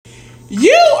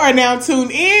You are now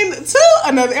tuned in to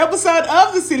another episode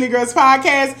of the Silly Girls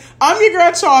Podcast. I'm your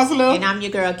girl, Charsla. And I'm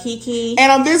your girl, Kiki.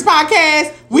 And on this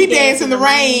podcast, we dance in the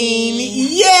rain.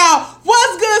 Yeah.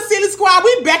 What's good, Silly Squad?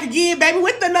 We back again, baby,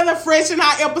 with another fresh and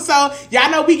hot episode.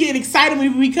 Y'all know we get excited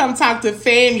when we come talk to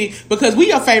family because we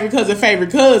your favorite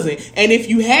cousin. And if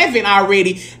you haven't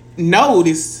already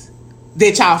noticed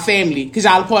that y'all family, because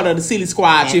y'all are part of the Silly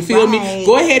Squad, That's you feel right. me?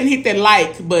 Go ahead and hit that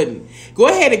like button. Go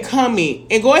ahead and comment.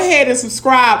 And go ahead and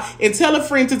subscribe. And tell a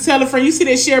friend to tell a friend. You see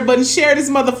that share button? Share this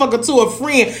motherfucker to a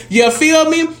friend. You feel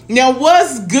me? Now,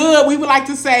 what's good? We would like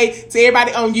to say to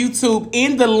everybody on YouTube,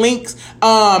 in the links,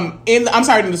 in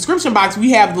the description box,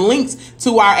 we have the links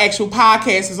to our actual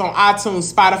podcasts on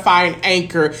iTunes, Spotify, and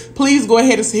Anchor. Please go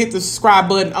ahead and hit the subscribe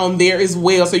button on there as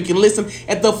well so you can listen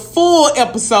at the full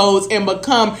episodes and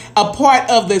become a part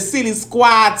of the Silly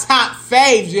Squad top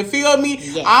faves. You feel me?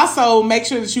 Yes. Also, make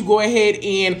sure that you go ahead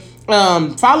and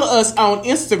follow us on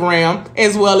Instagram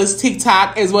as well as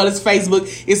TikTok as well as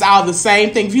Facebook. It's all the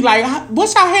same thing. If you like,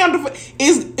 what's your handle for?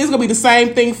 It's gonna be the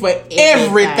same thing for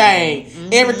everything. Mm-hmm.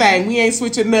 Everything. We ain't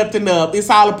switching nothing up. It's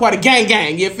all a part of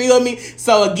gang. You feel me?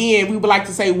 So again, we would like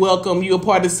to say welcome. You a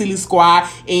part of the Silly Squad,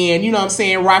 and you know what I'm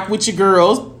saying, rock with your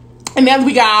girls. And now that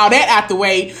we got all that out the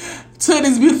way, to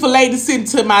this beautiful lady sitting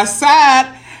to my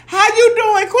side. How you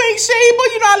doing, Queen Sheba?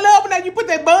 You know I love when you put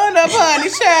that bun up, honey,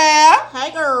 child.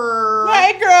 Hey, girl.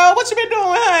 Hey, girl. What you been doing,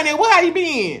 honey? How you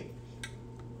been?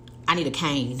 I need a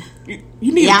cane. You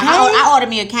need a cane? I ordered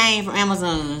me a cane from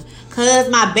Amazon. Because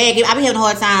my back, I be having a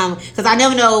hard time. Because I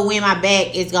never know when my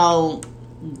back is going to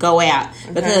go out.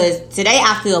 Okay. Because today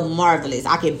I feel marvelous.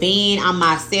 I can bend. I'm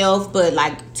myself. But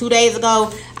like 2 days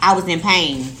ago, I was in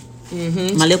pain.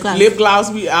 Mm-hmm. My lip gloss. Lip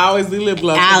gloss. We always do lip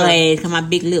gloss. Always. Because my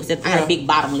big lips. I got a big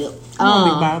bottom lip. Big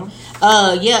bottom.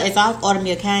 Yeah. It's all ordered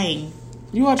me a cane.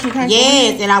 You want your cane?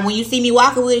 Yes. And when you see me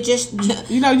walking with it, just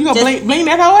you know, you gonna bling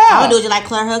that hoe out. I would do it just like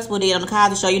Claire Huxtable did on the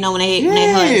Cosby Show. You know when they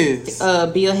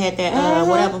had Bill had that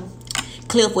whatever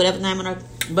Cliff, whatever the name of her.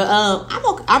 But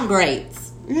I'm great.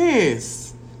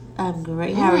 Yes. I'm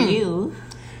great. How are you?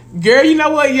 Girl, you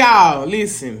know what, y'all?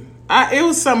 Listen. It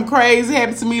was something crazy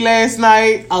happened to me last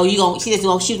night. Oh, she was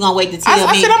gonna wait to tell me.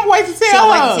 I said I'm gonna wait to tell her. She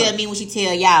gonna wait to tell me when she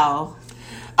tell y'all.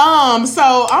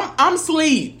 So I'm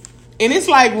asleep, and it's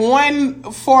like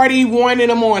 1:41 in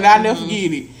the morning. I never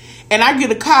forget it, and I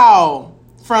get a call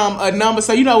from a number.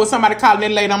 So you know when somebody calling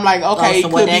that late, I'm like, okay, so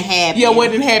what didn't happen? Yeah, what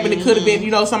didn't happen? It could have been,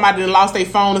 you know, somebody that lost their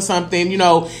phone or something, you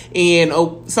know. And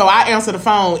so I answer the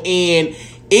phone, and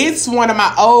it's one of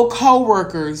my old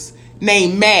coworkers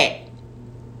named Matt.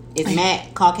 Is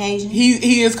Matt Caucasian?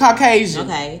 He is Caucasian.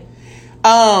 Okay.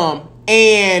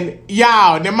 And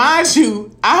y'all, now mind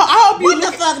you, I hope you.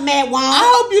 What the fuck, Matt want?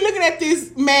 I hope you looking at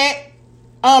this, Matt.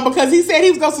 Because he said he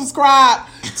was gonna subscribe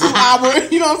to our.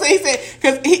 You know what I'm saying? He said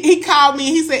because he called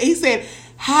me. And he said,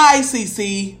 "Hi,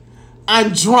 CC,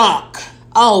 I'm drunk."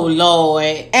 Oh Lord.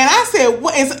 And I said,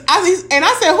 "What is?"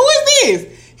 I said, "Who is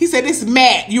this?" He said, "This is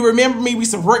Matt. You remember me? We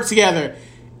used to work together."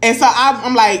 And so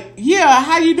I'm like, "Yeah,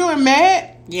 how you doing, Matt?"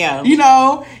 Yeah. You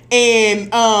know,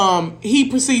 and he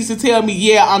proceeds to tell me,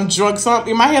 yeah, I'm drunk. So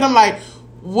in my head, I'm like,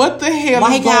 what the hell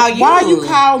Why is going on? Why you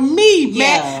call me,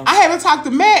 Matt? Yeah. I haven't talked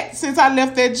to Matt since I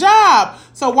left that job.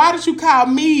 So why did you call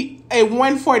me at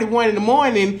 1:41 in the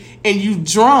morning and you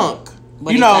drunk?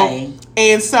 What you know? say?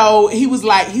 And so he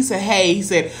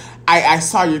said, I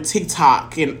saw your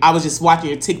TikTok and I was just watching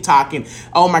your TikTok and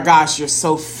oh my gosh, you're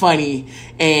so funny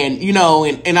and you know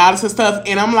and all this stuff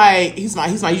and I'm like he's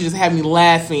like you just had me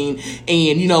laughing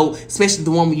and you know especially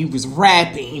the one when you was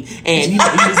rapping and you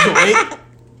know you was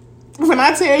going when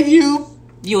I tell you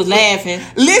was laughing.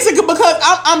 Listen, because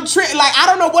I'm like I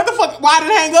don't know what the fuck why did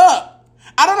it hang up.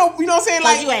 I don't know, you know what I'm saying?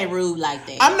 Like you ain't rude like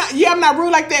that. I'm not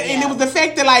rude like that. Yeah. And it was the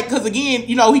fact that like, cause again,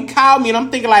 you know, he called me and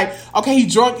I'm thinking like, okay, he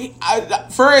drunk.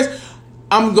 First,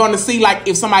 I'm going to see like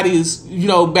if somebody is, you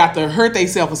know, about to hurt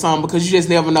themselves or something because you just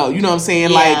never know. You know what I'm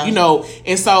saying? Yeah. Like, you know,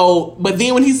 and so, but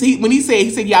then when he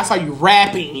said, yeah, I saw you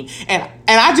rapping and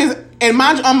I just, and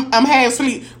mind you, I'm half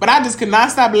asleep, but I just could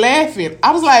not stop laughing.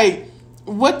 I was like,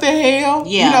 what the hell?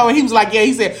 Yeah. You know, and he was like, yeah,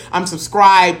 he said, I'm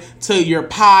subscribed to your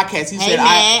podcast. He said,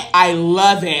 Matt. I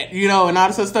love it, you know, and all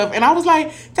this other stuff. And I was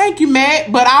like, thank you,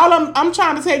 Matt. But all I'm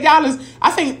trying to tell y'all is,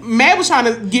 I think Matt was trying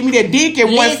to give me that dick at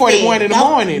 1:41 in the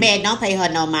morning. Matt, don't pay her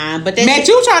no mind. But Matt,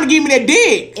 you trying to give me that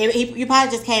dick. You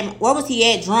probably just came, where was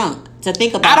he at drunk to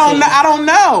think about I don't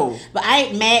know. But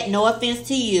Matt, no offense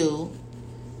to you.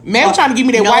 Matt was trying to give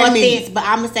me that white meat. No offense, but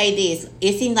I'm going to say this.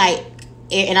 It seems like,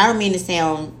 and I don't mean to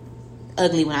sound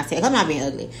ugly when I say it. I'm not being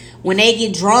ugly. When they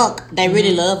get drunk, they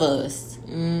really love us.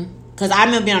 Because I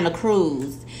remember being on a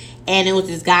cruise And it was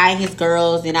this guy and his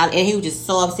girls, and he was just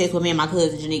so obsessed with me and my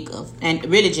cousin Janika, and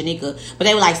really Janika. But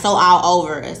they were like so all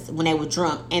over us when they were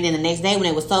drunk. And then the next day when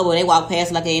they were sober, they walked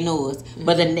past like they didn't know us.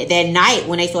 But that night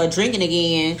when they started drinking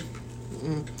again,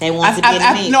 they wanted to be in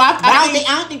me. I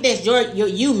don't think that's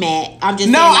you, Matt. I'm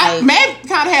just saying, Matt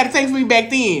kind of had things for me back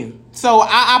then. So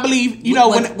I believe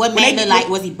what Matt looked like.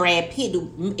 Was he Brad Pitt?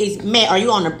 Is Matt? Are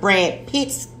you on the Brad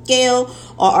Pitt scale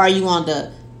or are you on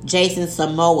the Jason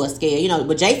Samoa scale?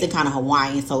 But Jason kind of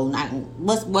Hawaiian, so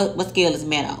what scale is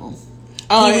Matt on?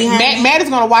 Matt is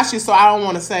gonna watch this, so I don't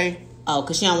want to say. Oh,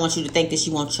 because she don't want you to think that she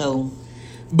wants your.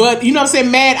 But you know what I'm saying,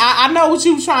 Matt. I know what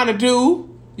you was trying to do.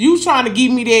 You was trying to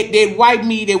give me that white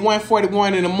meat at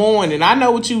 1:41 in the morning. I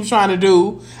know what you was trying to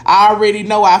do. I already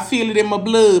know. I feel it in my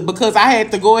blood because I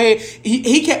had to go ahead.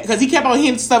 He kept on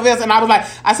hitting stuff else, and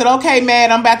I said, okay, Matt,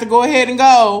 I'm about to go ahead and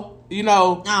go.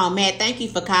 Oh, Matt, thank you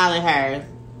for calling her.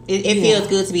 It feels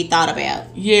good to be thought about.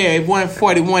 Yeah,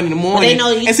 1:41 in the morning. They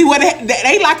know and see what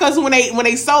they like us when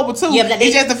they sober too. Yeah,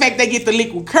 it's just the fact they get the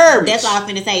liquid courage. That's all I'm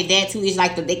finna say. That too is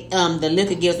like the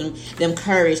liquor gives them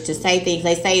courage to say things.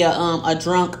 They say a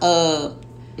drunk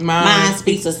mind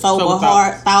speaks a sober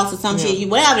heart thoughts or some shit.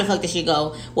 Whatever the fuck that shit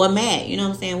go. Well, Matt, you know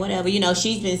what I'm saying? Whatever.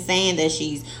 She's been saying that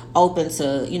she's open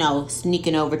to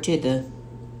sneaking over to the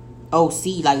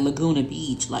OC like Laguna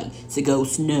Beach, like to go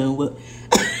snow.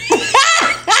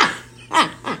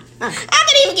 I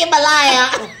couldn't even get my lie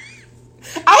out.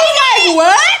 You guys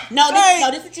what? No,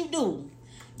 this is what you do.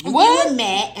 You get with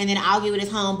Matt, and then I'll get with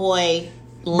his homeboy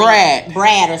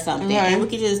Brad or something, and we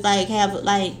can just have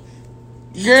girl.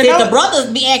 If the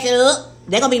brothers be acting up,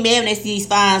 they're gonna be mad when they see these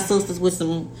fine sisters with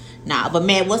some. Nah, but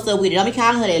Matt, what's up with it? Don't be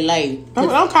calling her that late.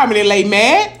 Don't call me that late,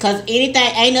 Matt. Cause ain't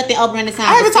nothing open around the time.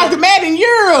 I haven't talked to Matt in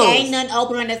years. Ain't nothing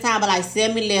open around the time but like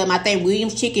 7-11. I think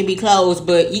Williams Chicken be closed,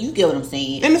 but you get what I'm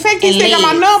saying. And the fact you still got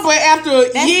my number after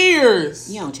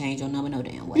years. You don't change your number no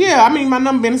damn way. Yeah, I mean my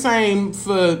number been the same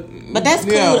for. But that's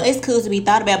cool. It's cool to be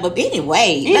thought about. But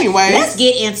anyway, let's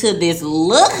get into this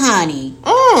look, honey.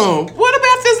 What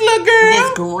about this little girl?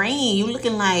 This green. You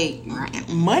looking like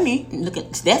money.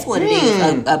 That's what it is.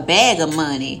 A bag of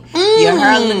money. Your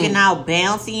hair looking all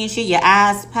bouncy and shit. Your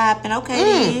eyes popping. Okay,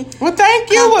 then. Well, thank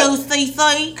you. Come through,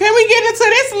 CC. Can we get into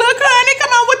this look, honey?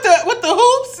 Come on with the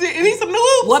hoops. You need some new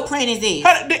hoops. What print is this?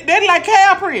 They're like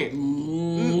cow print.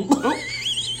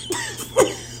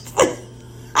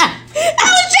 I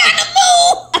was trying to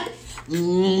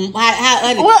move. How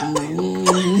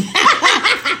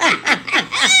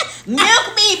milk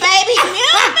me, baby.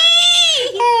 Milk me.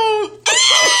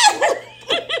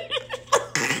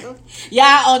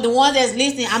 Y'all, the ones that's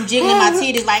listening, I'm jiggling my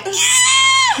titties like.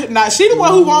 Nah, she the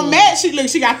one who won't match.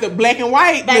 She got the black and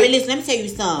white. Baby, listen, let me tell you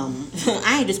something.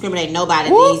 I ain't discriminating nobody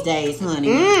these days, honey.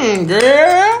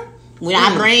 Girl. When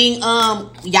I bring, y'all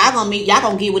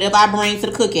gonna get whatever I bring to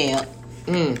the cookout.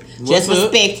 Just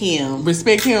respect him.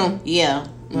 Respect him? Yeah.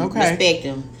 Okay. Respect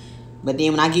him. But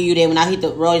then when I give you that, when I hit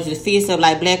the road to the fist up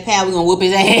like Black Power, we gonna whoop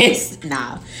his ass.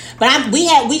 Nah. But we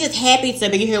just happy to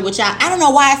be here with y'all. I don't know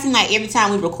why it seems like every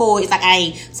time we record, it's like I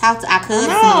ain't talked to our cousins.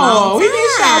 No, we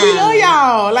miss y'all. We love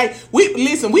y'all. Like we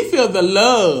feel the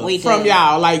love from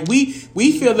y'all. Like we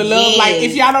feel the love. Yes. Like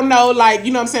if y'all don't know, like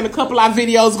you know what I'm saying, a couple of our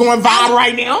videos going viral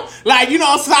right now. Like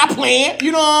stop playing.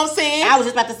 You know what I'm saying? I was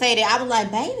just about to say that. I was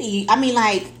like, baby. I mean,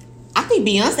 like. I think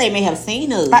Beyonce may have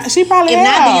seen us. She probably if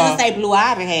not Beyonce, Blue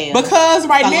Ivy have. Because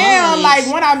right now, like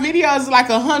one of our videos is like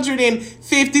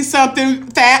 150 something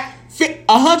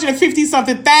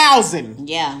thousand.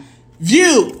 Yeah.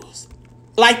 Views.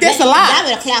 Like that's a lot. That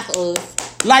would clap for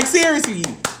us. Like seriously,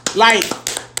 like.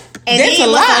 And that's then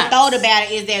what I thought about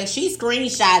it is that she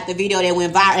screenshot the video that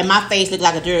went viral, and my face looked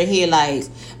like a dirty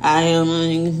headlights. I am.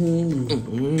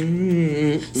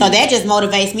 So that just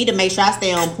motivates me to make sure I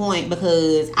stay on point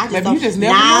because I just don't. You just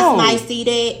never know. Might see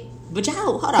that, but y'all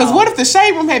hold on. Because what if the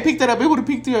shade room had picked it up? It would have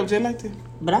picked you up just like that.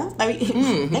 But they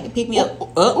can pick me up,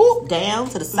 down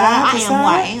to the side. I am who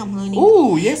I am, honey.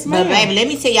 Ooh, yes, ma'am. But baby, let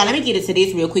me tell y'all. Let me get into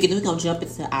this real quick, and then we're gonna jump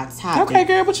into our topic. Okay,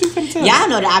 girl, what you finna tell? Y'all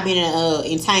know that I've been in an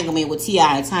entanglement with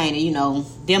T.I. and Tiny.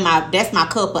 That's my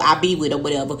couple I be with or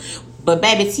whatever. But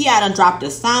baby, T.I. done dropped a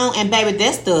song, and baby,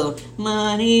 that's the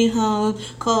money, home,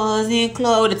 cars and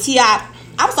clothes. The T.I.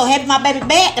 I'm so happy my baby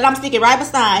back that I'm sticking right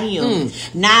beside him.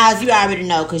 Nas, you already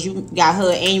know because you got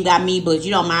her and you got me, but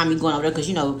you don't mind me going over there because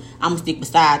I'm gonna stick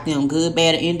beside them, good,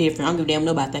 bad, or indifferent. I don't give a damn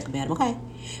nobody think about them, okay?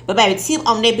 But baby, Tip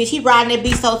on that bitch, he riding that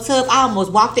bitch so tough. I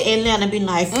almost walked to Atlanta and been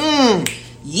like,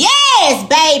 yes,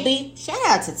 baby. Shout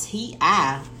out to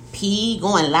T.I.P.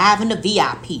 going live in the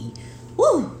VIP.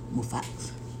 Woo,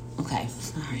 Mufax. Okay,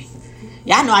 sorry.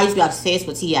 Y'all know I used to be obsessed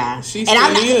with T.I. She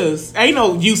still is. Ain't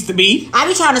no used to be. I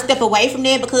be trying to step away from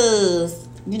that because,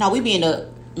 you know,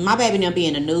 my baby done be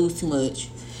in the news too much.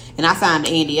 And I signed the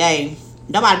NDA.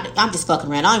 Nobody, I'm just fucking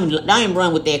around. Don't even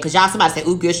run with that because y'all somebody say,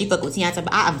 ooh, girl, she fuck with T.I. But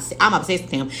I'm obsessed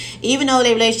with him. Even though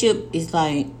their relationship is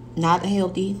like not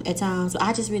healthy at times, but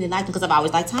I just really like them because I've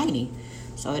always liked Tiny.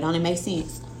 So it only makes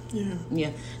sense.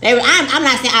 Yeah. I'm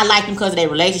not saying I like them because of their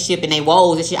relationship and their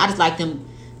woes and shit. I just like them.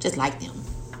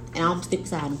 And I'm gonna stick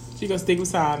beside them. She gonna stick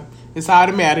beside them. It's all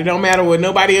that matter. It don't matter what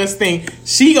nobody else think.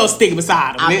 She gonna stick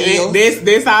beside them.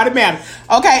 This all that matter.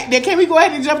 Okay, then can we go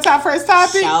ahead and jump to our first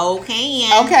topic? Sure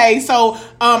can. Okay, so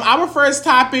our first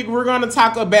topic, we're gonna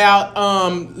talk about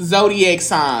zodiac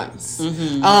signs.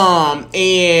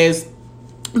 Is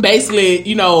basically,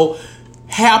 you know,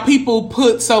 how people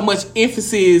put so much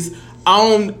emphasis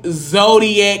on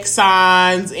zodiac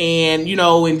signs and, you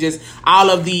know, and just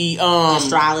all of the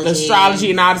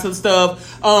astrology and all this other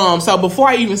stuff. So before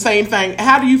I even say anything,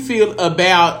 how do you feel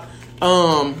about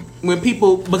when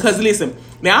people, because listen,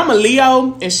 now I'm a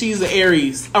Leo and she's an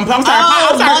Aries. I'm sorry,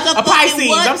 a Pisces.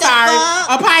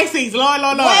 A Pisces. Lord.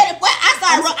 What?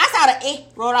 I saw the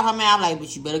roll off her mouth. I'm like,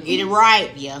 but you better get it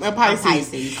right. Yeah, a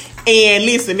Pisces. And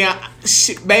listen, now,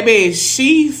 baby,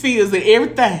 she feels that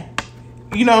everything,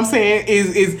 you know what I'm saying,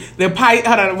 is the Pisces.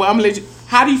 Hold on, well, I'm gonna let you.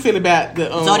 How do you feel about the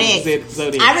Zodiac?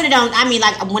 I really don't. I mean,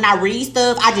 like, when I read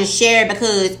stuff, I just share it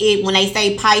because when they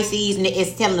say Pisces and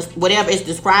it's telling us whatever it's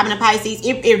describing the Pisces,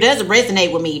 it doesn't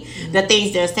resonate with me. The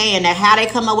things they're saying, that how they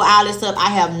come up with all this stuff, I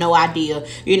have no idea.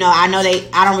 You know, I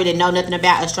don't really know nothing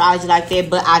about astrology like that,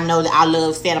 but I know that I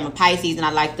love saying I'm a Pisces and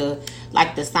I like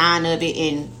the sign of it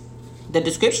and the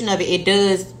description of it. It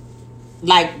does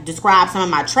like describe some of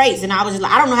my traits, and I was just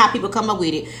like, I don't know how people come up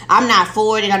with it. I'm not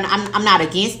for it, and I'm not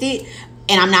against it.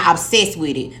 And I'm not obsessed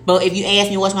with it. But if you ask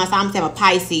me what's my sign, I'm saying I'm a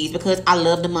Pisces because I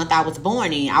love the month I was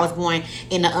born in. I was born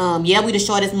in the, we the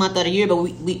shortest month of the year, but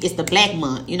we it's the black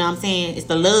month. You know what I'm saying? It's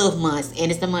the love month,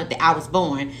 and it's the month that I was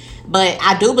born. But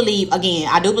I do believe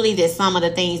that some of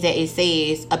the things that it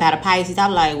says about a Pisces,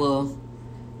 I'm like, well,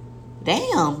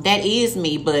 damn, that is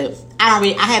me. But I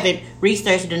haven't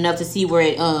researched it enough to see where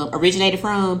it originated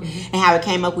from and how it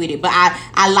came up with it. But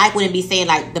I like when it be saying,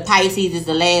 like, the Pisces is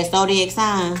the last zodiac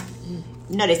sign.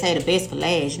 You know, they say the best for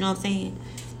last. You know what I'm saying?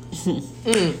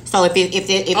 So if it's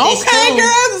okay, true,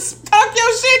 girls, talk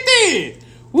your shit then.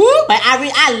 Whoop. But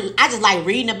I just like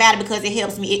reading about it because it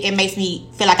helps me. It makes me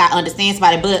feel like I understand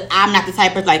somebody. But I'm not the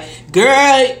type of like,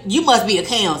 girl, you must be a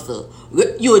Cancer.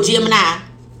 You a Gemini.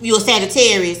 You a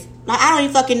Sagittarius. Like, I don't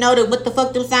even fucking know what the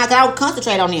fuck them signs. Cause I don't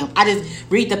concentrate on them. I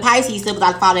just read the Pisces stuff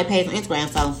because I follow that page on Instagram.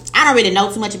 So I don't really know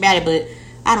too much about it. But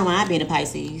I don't mind being a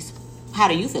Pisces. How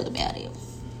do you feel about it?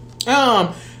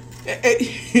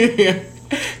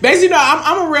 Basically, you know,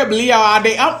 I'm a rep Leo all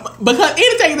day. Because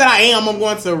anything that I am, I'm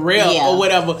going to rep or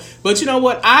whatever. But you know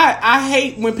what? I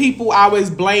hate when people always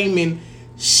blaming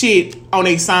shit on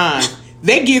a sign.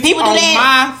 That gets on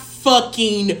my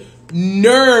fucking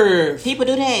nerve. People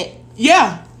do that.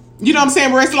 Yeah. You know what I'm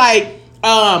saying? Where it's like,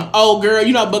 oh girl,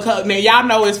 you know, because now y'all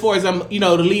know as far as you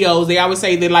know, the Leos, they always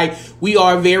say that like we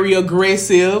are very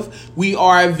aggressive, we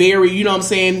are very, you know what I'm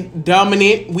saying,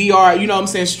 dominant, we are, you know what I'm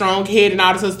saying, strong head and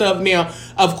all this other stuff. Now,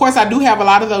 of course, I do have a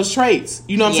lot of those traits.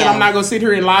 You know what I'm saying? I'm not gonna sit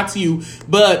here and lie to you,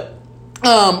 but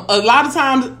a lot of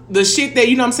times the shit that,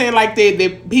 you know what I'm saying, like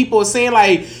that people are saying,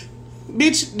 like,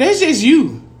 bitch, that's just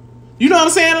you. You know what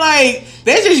I'm saying? Like,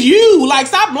 that's just you. Like,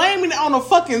 stop blaming it on a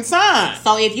fucking sign.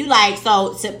 So if you like,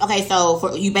 so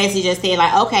for you basically just said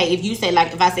like, okay, if you say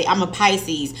like, if I say I'm a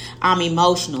Pisces, I'm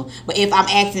emotional. But if I'm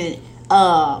acting,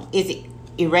 is it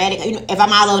erratic? You know, if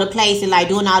I'm all over the place and like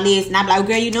doing all this, and I'm like,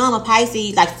 girl, you know I'm a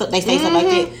Pisces. Like they say something like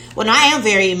that. Well, no, I am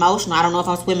very emotional. I don't know if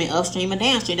I'm swimming upstream or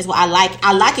downstream. That's what I like.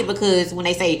 I like it because when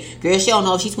they say, girl, she don't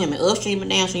know if she's swimming upstream or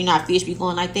downstream, you know how fish be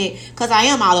going like that. Because I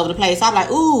am all over the place. So I'm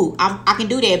like, ooh, I can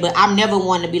do that. But I'm never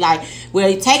one to be like,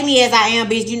 well, take me as I am,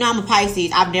 bitch. You know I'm a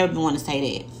Pisces. I've never been one to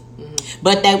say that.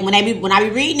 But when I be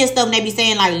reading this stuff, and they be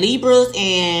saying like Libras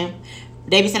and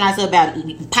they be saying stuff about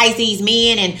Pisces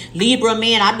men and Libra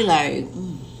men, I'd be like,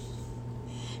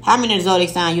 how many of the zodiac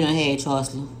signs you done had,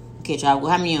 Charleston? Okay, how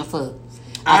many you done fuck?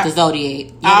 Out the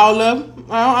zodiac. All of them.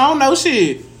 I don't know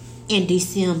shit. In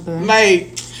December.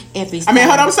 Like, every I mean,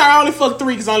 hold on, I'm sorry, I only fucked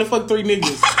 3 because I only fucked 3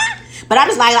 niggas. But I'm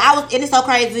just like, and it's so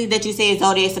crazy that you said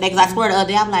zodiac today because I swear the other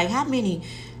day, I'm like, how many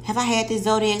have I had this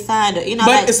zodiac sign? You know,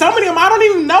 but like, some of them, I don't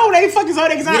even know they fucking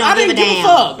zodiac sign. I didn't give a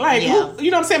fuck. Like, who, you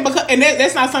know what I'm saying? Because, and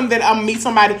that's not something that I'm gonna meet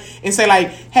somebody and say like,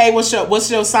 hey, what's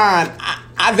your sign?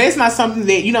 that's not something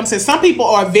that, you know what I'm saying, some people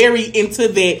are very into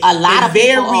that. A lot of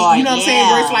very, people are, you know what I'm saying,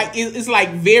 where it's like, it's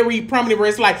like very prominent, where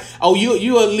it's like, oh,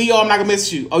 you a Leo, I'm not gonna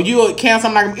miss you. Oh, you a Cancer,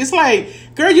 I'm not gonna, it's like,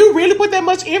 girl, you really put that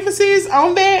much emphasis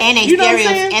on that? And they, you know what I'm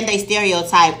saying? And they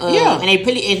stereotype of, Yeah. and they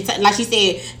pretty, like she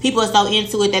said, people are so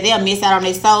into it that they'll miss out on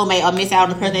their soulmate or miss out on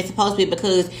the person they're supposed to be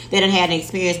because they done had an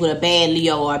experience with a bad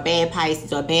Leo or a bad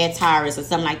Pisces or a bad Taurus or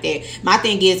something like that. My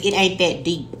thing is, it ain't that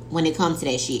deep when it comes to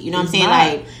that shit. You know what I'm saying?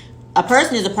 Right. Like, a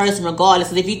person is a person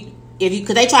regardless. If you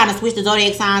because they trying to switch the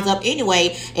zodiac signs up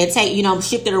anyway and take, you know,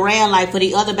 shift it around like for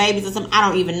the other babies or something. I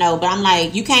don't even know, but I'm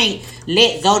like, you can't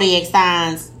let zodiac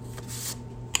signs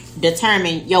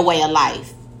determine your way of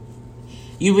life.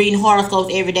 You reading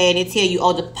horoscopes every day and they tell you,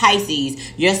 oh, the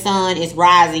Pisces, your sun is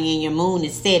rising and your moon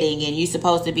is setting and you're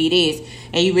supposed to be this,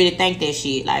 and you really think that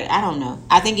shit. Like, I don't know.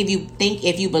 I think if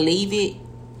you believe it,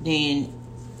 then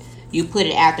you put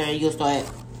it out there and you'll start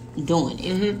doing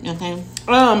it. Mm-hmm.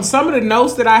 Okay. Some of the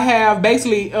notes that I have,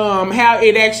 basically, how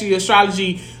it actually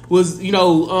astrology was, you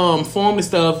know, formed and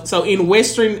stuff. So in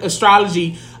Western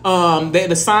astrology, that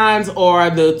the signs are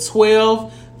the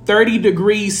 12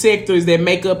 30-degree sectors that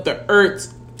make up the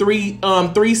Earth's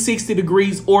 360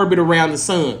 degrees orbit around the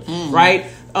sun, right?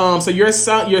 So your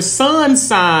sun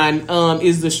sign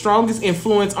is the strongest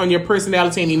influence on your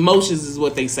personality and emotions, is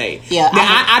what they say. Yeah.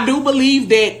 Now, I do believe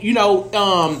that, you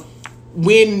know,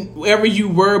 whenever you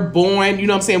were born, you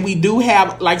know what I'm saying, we do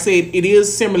have, like I said, it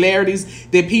is similarities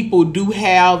that people do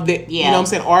have that, you know what I'm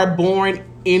saying, are born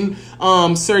in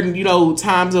certain, you know,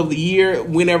 times of the year,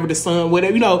 whenever the sun,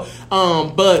 whatever, you know,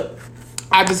 but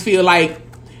I just feel like,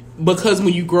 because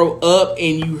when you grow up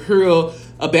and you hear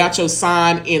about your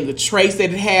sign and the traits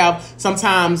that it have,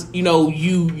 sometimes, you know,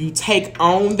 you take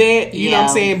on that, you know what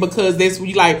I'm saying, because that's what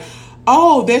you like,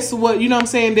 oh, that's what, you know what I'm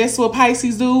saying, that's what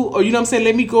Pisces do, or, you know what I'm saying,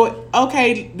 let me go,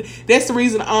 okay, that's the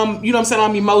reason, you know what I'm saying,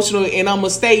 I'm emotional, and I'm gonna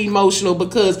stay emotional,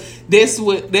 because that's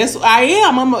what I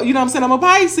am, you know what I'm saying, I'm a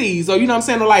Pisces, or, you know what I'm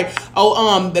saying, or like,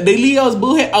 oh, the Leo's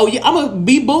bullhead, oh, yeah, I'm gonna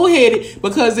be bullheaded,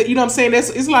 because, you know what I'm saying,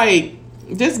 it's like,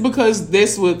 just because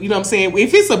that's what, you know what I'm saying,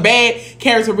 if it's a bad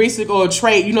characteristic or a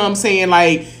trait, you know what I'm saying,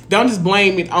 like, don't just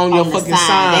blame it on your fucking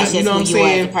sign. That's just you know what I'm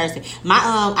saying? You are as a person.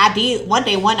 I did one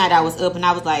night I was up and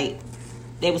I was like,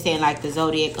 they were saying like the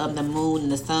zodiac of the moon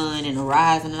and the sun and the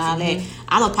rising and all that.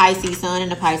 I'm a Pisces sun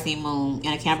and a Pisces moon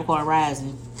and a Capricorn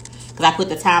rising. Because I put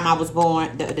the time I was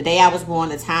born, the day I was born,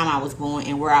 the time I was born,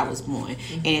 and where I was born.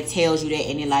 And it tells you that,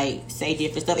 and it like say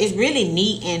different stuff. It's really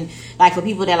neat, and like for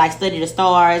people that like study the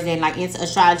stars and like into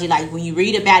astrology, like when you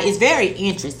read about it, it's very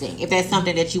interesting. If that's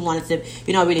something that you wanted to,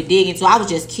 you know, really dig into. I was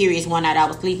just curious one night I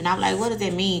was sleeping. I was like, what does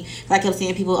that mean? So I kept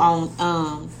seeing people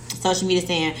on social media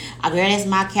saying, oh, girl, that's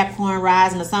my Capricorn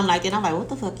rising or something like that. And I'm like, what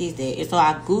the fuck is that? And so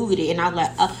I Googled it, and I was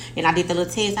like, and I did the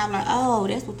little test. I was like, oh,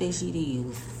 that's what that shit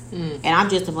is. And I'm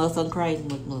just a motherfucking crazy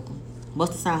motherfucker.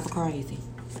 What's the sign for crazy?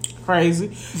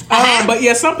 Crazy. But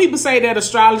yeah, some people say that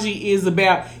astrology is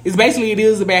about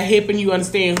helping you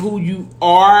understand who you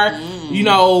are, you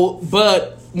know,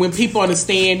 but when people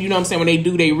understand, you know what I'm saying, when they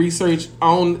do their research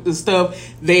on the stuff,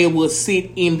 they will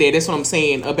sit in there. That's what I'm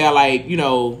saying about, like, you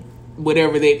know,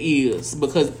 whatever that is,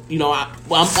 because, you know,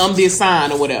 I'm this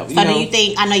sign or whatever. So do you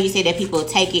think, I know you said that people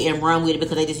take it and run with it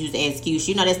because they just use the excuse.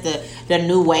 You know, that's the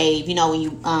new wave, you know, when you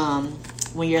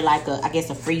when you're like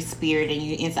a free spirit and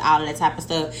you're into all of that type of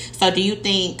stuff. So do you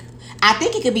think, I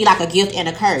think it could be like a gift and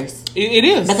a curse. It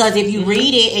is. Because if you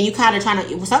read it and you kind of trying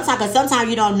to, sometimes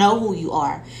you don't know who you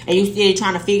are. And you still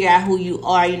trying to figure out who you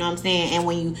are, you know what I'm saying? And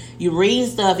when you read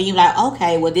stuff and you're like,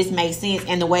 okay, well, this makes sense.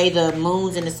 And the way the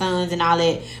moons and the suns and all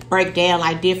that break down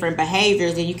like different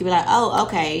behaviors, and you can be like, oh,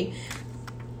 okay,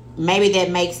 maybe that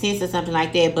makes sense or something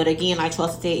like that. But again, like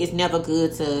Chelsea said, it's never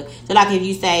good to, so like if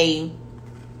you say,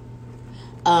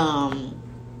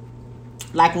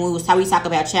 like when we talk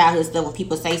about childhood stuff, when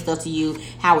people say stuff to you,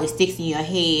 how it sticks in your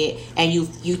head, and you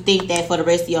think that for the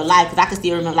rest of your life. Because I can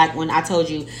still remember, like when I told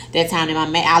you that time that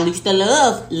I used to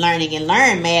love learning and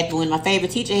learn math, but when my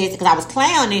favorite teacher had, because I was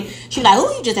clowning, she was like,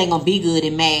 "Oh, you just ain't gonna be good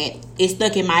in math." It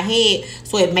stuck in my head,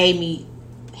 so it made me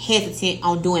hesitant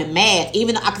on doing math,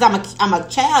 even though because I'm a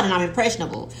child and I'm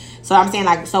impressionable. So I'm saying,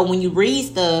 like, so when you read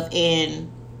stuff and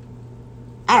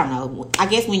I don't know, I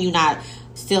guess when you're not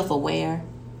self-aware.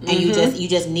 And you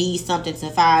just need something to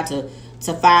find to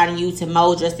to find you to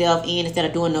mold yourself in instead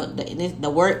of doing the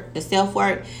work, the self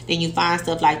work, then you find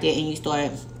stuff like that and you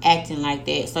start acting like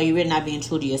that. So you're really not being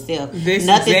true to yourself. That's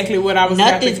exactly what I was.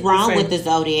 Nothing's wrong with the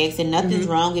zodiacs, and nothing's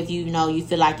wrong if you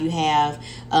feel like you have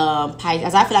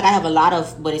Pisces. I feel like I have a lot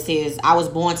of, but it says I was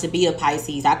born to be a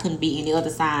Pisces. I couldn't be any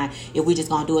other sign if we just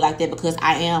gonna do it like that, because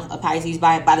I am a Pisces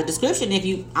by the description.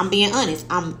 I'm being honest,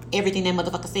 I'm everything that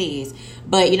motherfucker says.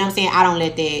 But you know what I'm saying, I don't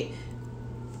let that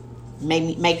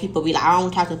make people be like, I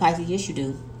don't talk to Pisces. Yes, you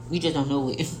do. You just don't know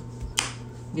it.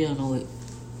 You don't know it.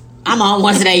 I'm on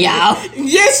one today, y'all.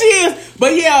 Yes, she is.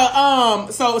 But yeah,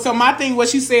 so my thing, what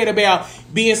she said about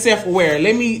being self-aware.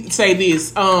 Let me say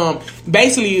this.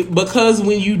 Basically, because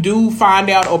when you do find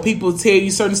out or people tell you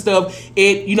certain stuff,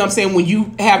 you know what I'm saying, when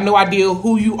you have no idea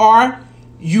who you are,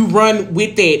 you run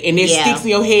with that, and it sticks in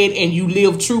your head, and you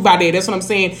live true by that. That's what I'm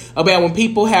saying about when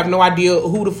people have no idea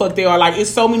who the fuck they are. Like, it's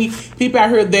so many people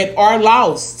out here that are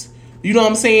lost. You know what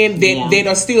I'm saying? That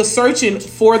are still searching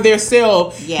for their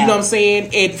self. Yeah. You know what I'm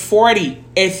saying? At 40,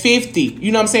 at 50.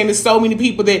 You know what I'm saying? There's so many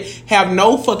people that have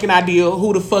no fucking idea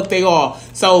who the fuck they are.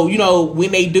 So, you know,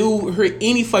 when they do hear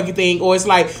any fucking thing, or it's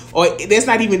like, or that's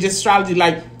not even just astrology.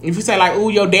 Like, if you say like, oh,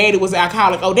 your daddy was an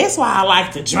alcoholic. Oh, that's why I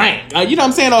like to drink. You know what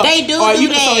I'm saying? Or, they do that.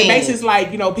 So it makes it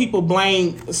like, you know, people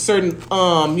blame certain,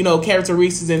 you know,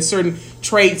 characteristics and certain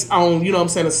traits on, you know what I'm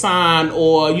saying, a sign,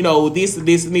 or, you know, this and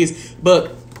this and this.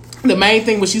 But the main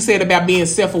thing what she said about being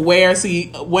self-aware. See,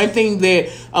 one thing that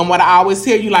what I always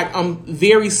tell you, like, I'm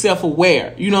very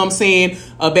self-aware. You know what I'm saying,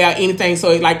 about anything.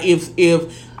 So like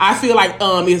if I feel like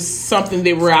it's something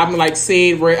that where I'm like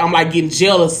said where I'm like getting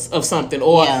jealous of something,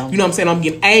 or you know what I'm saying, I'm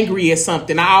getting angry at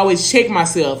something, I always check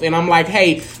myself and I'm like,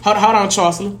 hey, hold on,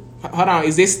 Charles. Hold on,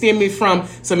 is this stemming from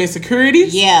some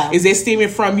insecurities? Yeah. Is that stemming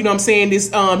from, you know what I'm saying, this,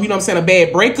 you know what I'm saying, a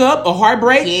bad breakup, a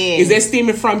heartbreak? Yeah. Is that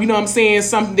stemming from, you know what I'm saying,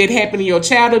 something that happened in your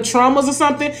childhood, traumas or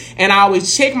something? And I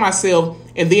always check myself,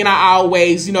 and then I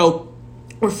always, you know,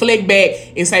 reflect back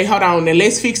and say, hold on, now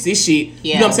let's fix this shit. Yeah.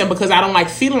 You know what I'm saying? Because I don't like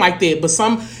feeling like that. But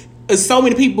so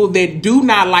many people that do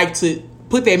not like to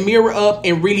put that mirror up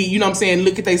and really, you know what I'm saying,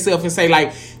 look at themselves and say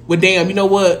like, well, damn, you know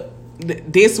what?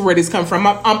 This is where this come from.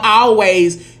 I'm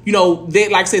always, you know,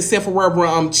 that, like I said, self-aware, where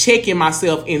I'm checking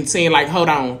myself and saying like, hold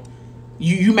on,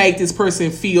 you make this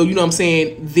person feel, you know what I'm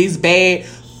saying, this bad.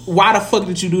 Why the fuck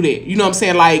did you do that? You know what I'm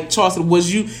saying? Like, Charles,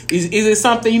 is it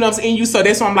something, you know what I'm saying, in you? So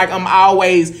that's why I'm like, I'm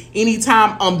always,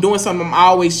 anytime I'm doing something, I'm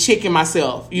always checking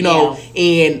myself, you know,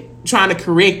 and trying to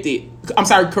correct it. I'm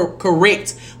sorry,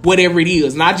 correct whatever it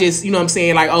is. Not just, you know what I'm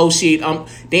saying, like, oh shit,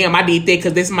 damn, I did that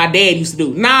because that's what my dad used to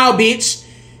do. Nah, bitch.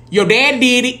 Your dad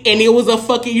did it, and it was a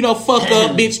fucking, you know, fuck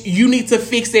up, bitch. You need to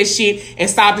fix that shit and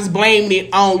stop just blaming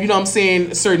it on, you know what I'm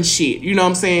saying, certain shit. You know what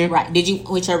I'm saying? Right. Did you,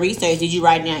 with your research, did you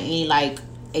write down any, like,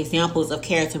 examples of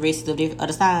characteristics of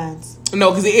the signs? No,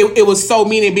 because it was so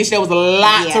many, bitch. There was a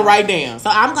lot to write down. So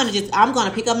I'm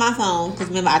gonna pick up my phone, because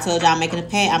remember I told you I'm making a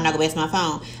pet. I'm not gonna waste my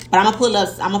phone, but I'm gonna pull up.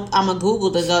 I'm gonna Google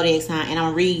the zodiac sign, and I'm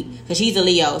gonna read, because she's a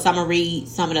Leo, so I'm gonna read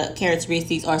some of the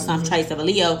characteristics or some traits of a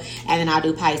Leo, and then I'll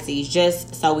do Pisces,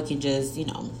 just so we can just, you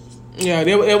know. Yeah,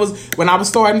 it was when I was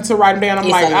starting to write them down. I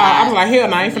was like, hell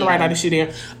no, I ain't finna write all this shit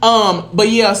in. But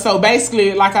yeah, so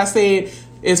basically, like I said,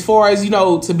 as far as, you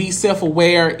know, to be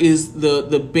self-aware is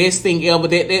the best thing ever.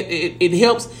 That it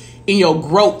helps in your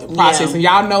growth process. And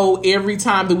y'all know every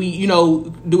time that we, you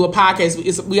know, do a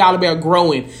podcast, we all about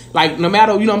growing. Like, no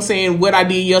matter, you know what I'm saying, what I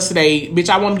did yesterday, bitch,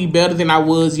 I want to be better than I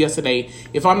was yesterday.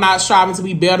 If I'm not striving to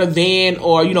be better than,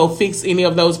 or, you know, fix any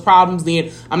of those problems,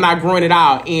 then I'm not growing at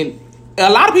all. And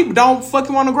a lot of people don't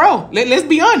fucking want to grow. Let's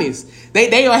be honest.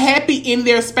 They are happy in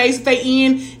their space that they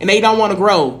in, and they don't want to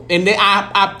grow. And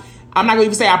I'm not gonna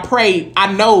even say I prayed.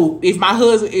 I know if my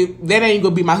husband, that ain't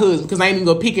gonna be my husband, because I ain't even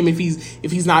gonna pick him if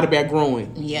he's not about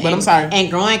growing. Yeah, but I'm sorry. And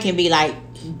growing can be like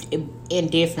in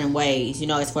different ways. You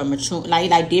know, it's for mature,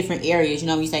 like different areas. You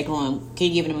know, when you say growing, can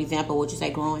you give an example of what you say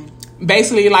growing?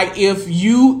 Basically, like if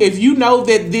you know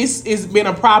that this has been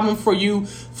a problem for you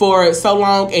for so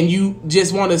long, and you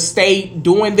just want to stay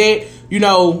doing that, you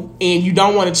know, and you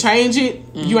don't want to change it,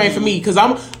 you ain't for me. Because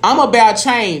I'm about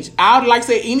change. I would like to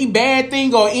say any bad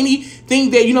thing or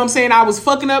anything that, you know what I'm saying, I was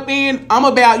fucking up in, I'm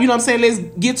about, you know what I'm saying, let's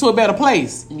get to a better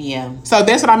place. Yeah. So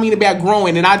that's what I mean about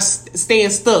growing, and I just staying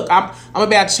stuck. I'm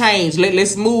about change.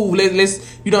 Let's move.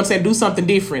 Let's you know what I'm saying, do something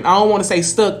different. I don't want to stay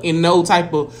stuck in no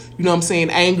type of, you know what I'm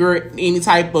saying, anger, any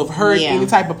type of hurt, any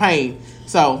type of pain.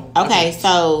 So okay,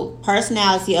 so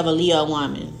personality of a Leo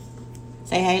woman.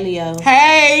 Say hey, Leo.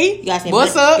 Hey. You guys say,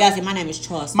 what's up? You guys say, my name is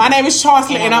Charles. My name is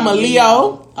Charles, and I'm a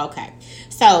Leo. Okay.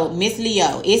 So, Miss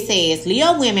Leo, it says,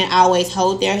 Leo women always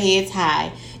hold their heads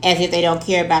high as if they don't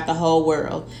care about the whole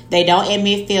world. They don't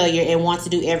admit failure and want to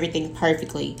do everything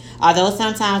perfectly. Although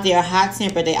sometimes they are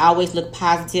hot-tempered, they always look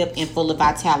positive and full of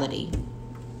vitality.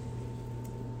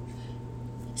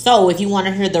 So if you want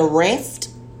to hear the rest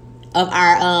of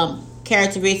our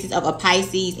characteristics of a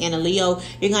Pisces and a Leo,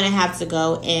 you're going to have to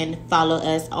go and follow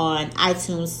us on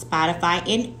iTunes, Spotify,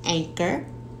 and Anchor.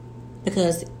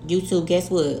 Because YouTube,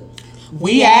 guess what?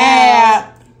 We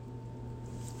have.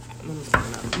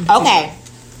 Okay.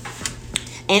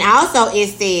 And also it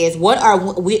says, what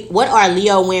are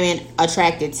Leo women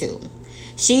attracted to?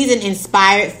 She's an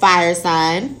inspired fire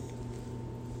sign.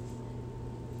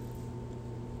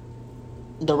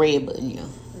 The red button, yeah.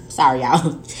 Sorry,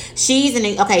 y'all.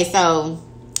 Okay, so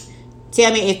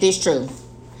tell me if this is true.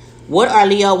 What are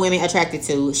Leo women attracted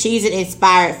to? She's an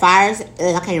inspired fire.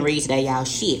 I can't read today, y'all.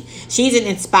 Shit. She's an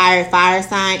inspired fire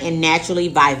sign and naturally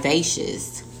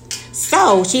vivacious.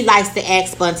 So she likes to act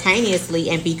spontaneously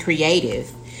and be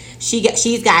creative.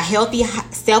 She's got healthy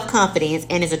self-confidence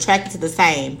and is attracted to the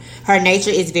same. Her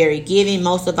nature is very giving,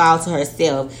 most of all to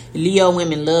herself. Leo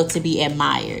women love to be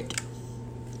admired.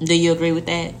 Do you agree with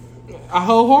that?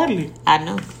 Wholeheartedly. I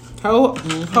know.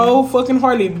 Whole fucking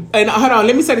heartedly. And hold on,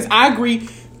 let me say this. I agree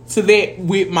to that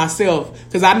with myself,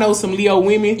 because I know some Leo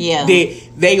women that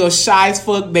they are shy as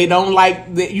fuck. They don't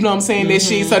like that, you know what I'm saying, that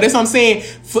shit. So that's what I'm saying.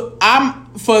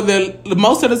 For the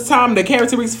most of the time, the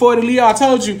characteristics for the Leo, I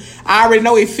told you, I already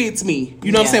know it fits me.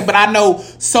 You know what I'm saying? But I know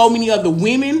so many other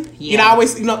women. You know, I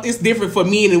always, you know, it's different for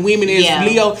men and women as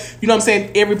Leo. You know what I'm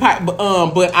saying?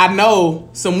 But I know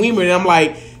some women and I'm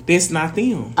like, that's not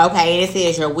them. Okay, and it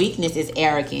says your weakness is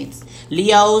arrogance.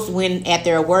 Leos, when at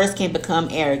their worst, can become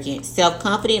arrogant.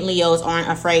 Self-confident Leos aren't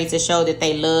afraid to show that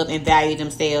they love and value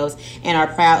themselves and are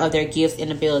proud of their gifts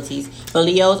and abilities. But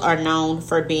Leos are known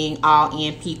for being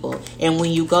all-in people. And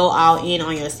when you go all in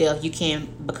on yourself, you can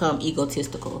become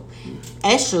egotistical.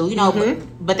 That's true, you know,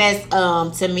 but that's,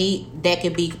 to me,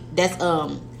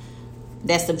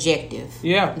 that's subjective.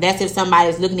 Yeah. That's if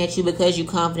somebody's looking at you because you're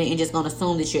confident and just going to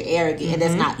assume that you're arrogant. And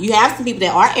that's not. You have some people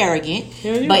that are arrogant,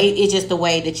 but it's just the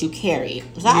way that you carry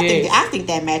it. So I think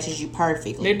that matches you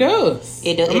perfectly. It does.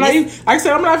 It does. Like I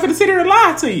said, I'm not going to sit here and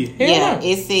lie to you. Hell no.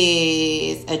 It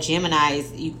says a Gemini,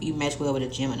 you match well with a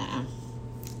Gemini.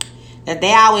 That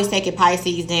they always take a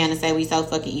Pisces down and say we so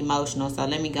fucking emotional. So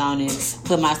let me go on and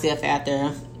put myself out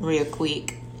there real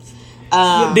quick.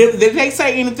 Did they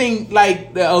say anything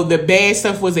like the bad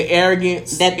stuff was the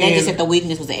arrogance? They just said the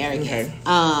weakness was the arrogance.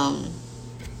 Okay.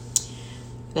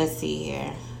 Let's see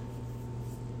here.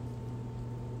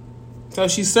 So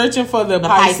she's searching for the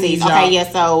Pisces. Okay, yeah.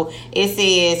 So it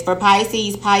says for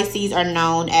Pisces are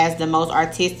known as the most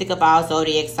artistic of all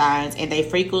zodiac signs, and they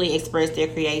frequently express their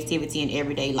creativity in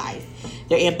everyday life.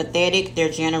 They're empathetic, they're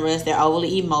generous, they're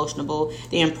overly emotional,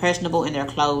 they're impressionable, and they're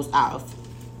closed off.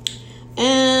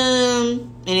 And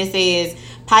it says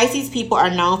Pisces people are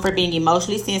known for being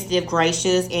emotionally sensitive,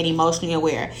 gracious, and emotionally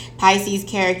aware. Pisces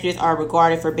characters are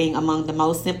regarded for being among the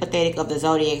most sympathetic of the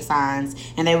zodiac signs,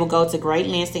 and they will go to great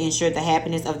lengths to ensure the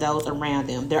happiness of those around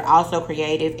them. They're also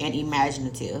creative and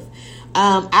imaginative.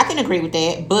 I can agree with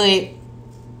that, but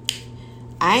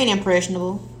I ain't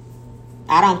impressionable.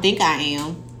 I don't think I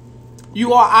am.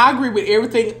 You are. I agree with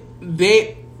everything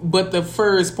but the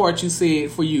first part you said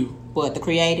for you. What, the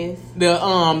creative?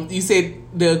 You said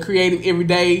the creative every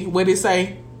day. What did it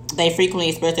say? They frequently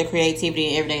express their creativity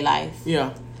in everyday life.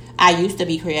 Yeah. I used to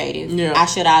be creative. Yeah. I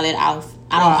shut all that off.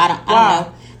 I don't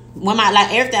know. When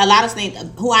everything, a lot of things,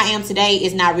 who I am today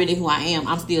is not really who I am.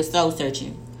 I'm still soul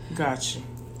searching. Gotcha.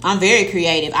 I'm very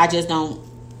creative. I just don't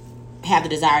have the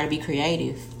desire to be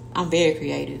creative. I'm very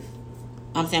creative.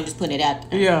 I'm saying I'm just putting it out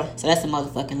there. Yeah. So that's a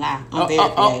motherfucking lie. I'm very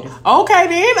creative. Okay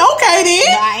then. No,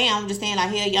 I am. I'm just saying, like,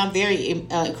 hell, I'm very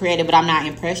creative, but I'm not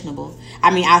impressionable.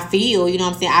 I mean, I feel, you know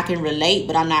what I'm saying? I can relate,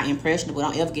 but I'm not impressionable.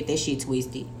 Don't ever get that shit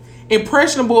twisted.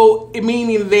 Impressionable,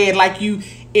 meaning that,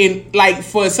 like,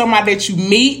 for somebody that you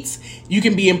meet, you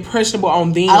can be impressionable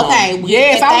on them. Okay.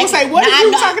 Yes, I would say, what are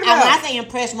you talking about? When I say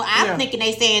impressionable, I'm thinking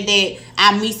they saying that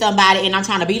I meet somebody and I'm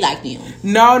trying to be like them.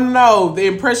 No, the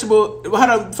impressionable. Hold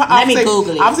on, Let me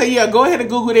Google it. I would say, yeah, go ahead and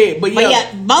Google that. But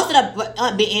most of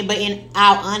but in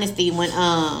all honesty, when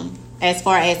as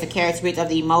far as the characteristics of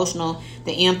the emotional,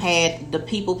 the empath, the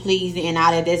people pleasing, and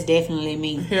all that's definitely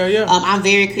me. Hell yeah. I'm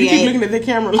very creative. You keep looking at the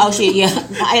camera. Oh shit, yeah.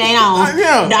 It ain't on.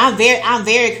 Yeah. No, I'm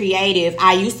very creative.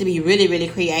 I used to be really, really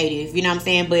creative. You know what I'm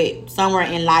saying? But somewhere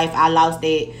in life, I lost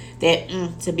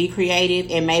that to be creative,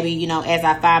 and maybe, you know, as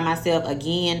I find myself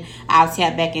again, I'll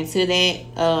tap back into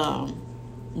that.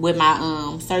 with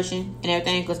my searching and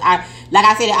everything, because I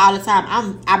say that all the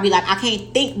time. I be like, I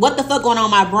can't think what the fuck going on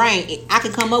in my brain. I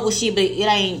can come up with shit, but it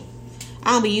ain't.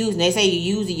 I don't be using it. They say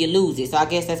you use it, you lose it. So I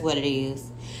guess that's what it is.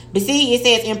 But see, it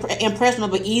says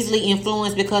impressionable but easily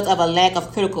influenced because of a lack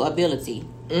of critical ability.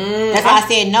 That's why I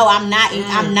said no. I'm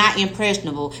not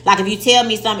impressionable. Like if you tell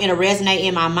me something, it'll resonate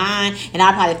in my mind, and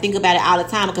I probably think about it all the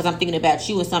time because I'm thinking about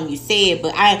you and something you said.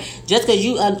 But just because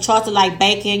you trust to like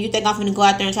baking, you think I'm gonna go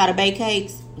out there and try to bake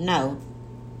cakes? No.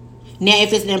 Now,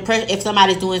 if it's if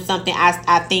somebody's doing something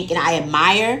I think and I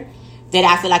admire, that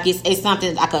I feel like it's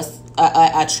something like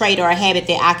a trait or a habit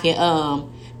that I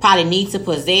can probably need to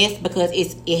possess because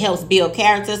it helps build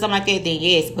character, something like that, then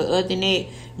yes. But other than that,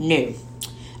 no.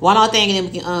 One more thing and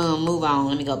then we can move on.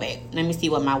 Let me go back. Let me see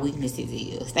what my weaknesses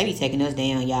is. They be taking us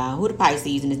down, y'all. Who the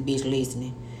Pisces in this bitch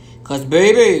listening? Cause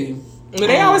baby,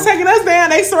 they always taking us down.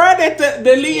 They swear that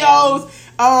the Leos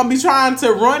be trying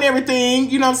to run everything.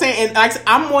 You know what I'm saying? And like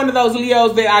I'm one of those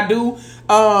Leos that I do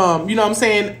you know what I'm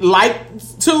saying, like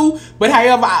to, but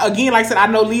however, again, like I said, I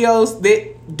know Leos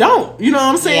that don't. You know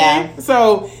what I'm saying? Yeah.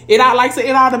 So it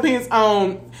all depends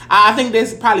on. I think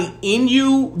that's probably in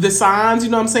you, the signs, you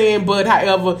know what I'm saying? But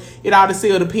however, it all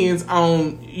still depends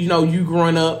on, you know, you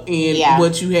growing up and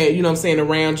what you had, you know what I'm saying,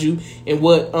 around you and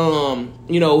what,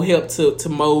 you know, helped to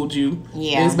mold you.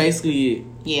 Yeah. That's basically it.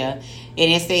 Yeah. And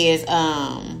it says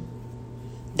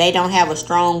they don't have a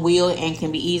strong will and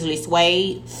can be easily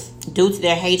swayed. Due to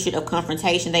their hatred of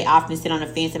confrontation, they often sit on the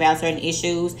fence about certain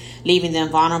issues, leaving them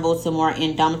vulnerable to more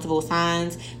indomitable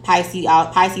signs.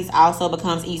 Pisces also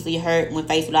becomes easily hurt when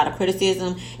faced with a lot of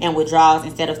criticism and withdraws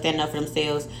instead of standing up for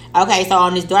themselves. Okay, so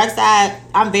on this dark side,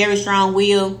 I'm very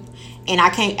strong-willed. And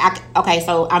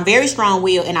I'm very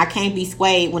strong-willed, and I can't be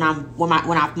swayed when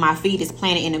my feet is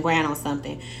planted in the ground on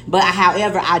something. But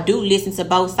however, I do listen to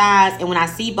both sides, and when I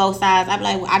see both sides, I'm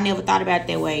like, well, I never thought about it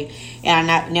that way,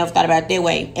 and I never thought about it that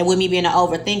way. And with me being an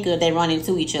overthinker, they run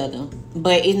into each other.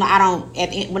 But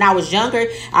when I was younger,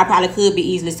 I probably could be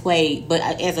easily swayed. But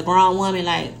as a grown woman,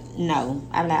 like, no,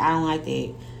 I'm like, I don't like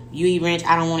that. You eat ranch,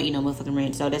 I don't want to eat no motherfucking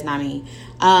ranch, so that's not me.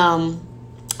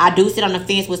 I do sit on the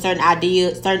fence with certain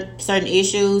ideas, certain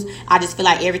issues. I just feel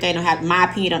like everything my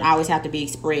opinion don't always have to be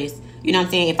expressed. You know what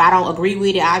I'm saying? If I don't agree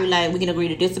with it, I'll be like, we can agree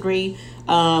to disagree.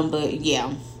 But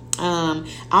yeah.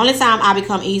 Only time I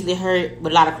become easily hurt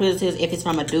with a lot of criticism if it's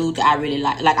from a dude that I really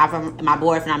like. Like I'm from my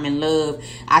boyfriend, I'm in love.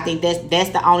 I think that's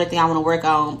the only thing I want to work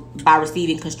on by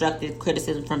receiving constructive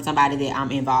criticism from somebody that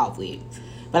I'm involved with.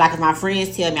 But like if my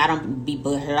friends tell me, I don't be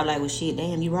butthurt. I'm like, well shit,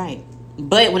 damn, you right.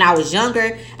 But when I was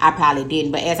younger, I probably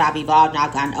didn't. But as I've evolved and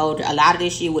I've gotten older, a lot of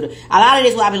this would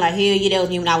I've been like, hell yeah, that was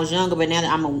me when I was younger. But now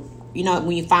that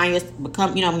when you're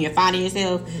finding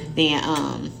yourself,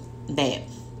 then that.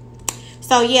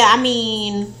 So yeah, I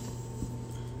mean,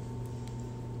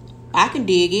 I can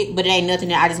dig it, but it ain't nothing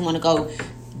that I just want to go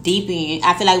deep in.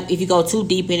 I feel like if you go too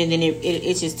deep in it, then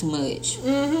it's just too much.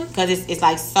 Because it's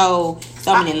like so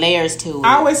many layers to it.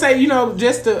 I always say, you know,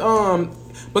 just to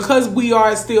because we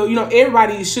are still, you know,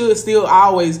 everybody should still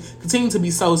always continue to be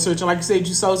soul searching. Like you said,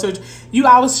 you soul search. You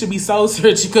always should be soul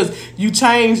searching because you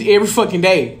change every fucking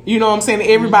day. You know what I'm saying?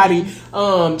 Everybody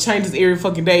changes every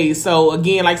fucking day. So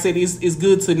again, like I said, it's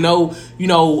good to know, you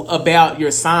know, about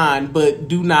your sign, but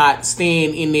do not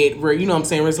stand in that where, you know what I'm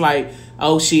saying, where it's like,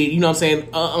 oh shit, you know what I'm saying?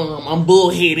 I'm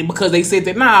bullheaded because they said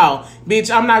that. No, bitch,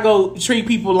 I'm not gonna treat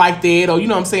people like that, or you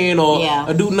know what I'm saying,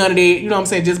 or do none of that. You know what I'm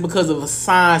saying? Just because of a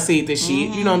sign said that shit.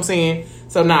 You know what I'm saying?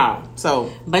 So no.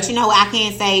 So, but you know, I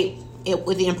can't say it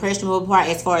with the impressionable part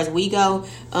as far as we go.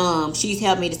 She's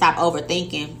helped me to stop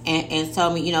overthinking and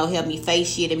told me, you know, help me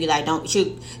face shit and be like,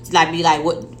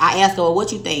 what I ask her,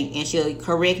 what you think, and she'll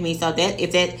correct me. So that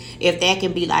if that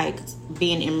can be like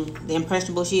being in the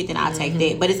impressionable shit, then I'll take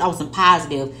that. But it's on some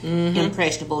positive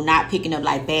impressionable, not picking up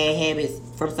like bad habits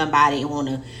from somebody and want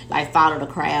to like follow the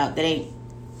crowd. That ain't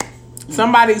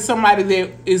somebody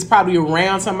that is probably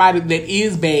around somebody that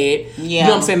is bad. You know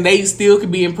what I'm saying? They still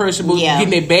could be impressionable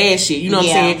getting that bad shit. You know what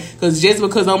I'm saying? Because just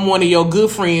because I'm one of your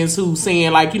good friends who's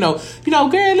saying like, you know,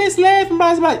 girl, let's laugh and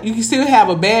blah, blah, you can still have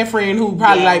a bad friend who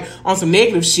probably like on some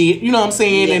negative shit. You know what I'm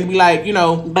saying? And be like, you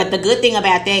know. But the good thing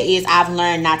about that is I've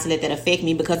learned not to let that affect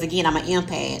me because again, I'm an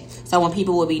empath. So when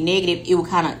people would be negative, it would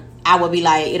kind of, I would be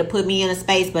like, it'll put me in a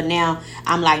space, but now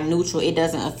I'm like neutral. It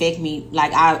doesn't affect me.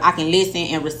 Like I can listen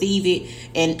and receive it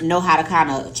and know how to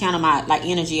kind of channel my like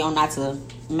energy on not to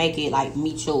make it like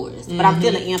meet yours. But I'm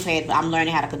still an empath, but I'm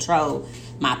learning how to control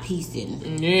my peace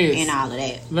in. Yes. And all of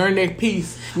that. Learn that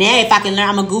piece. Now, if I can learn,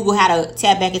 I'm going to Google how to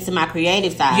tap back into my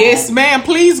creative side. Yes, ma'am.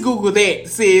 Please Google that,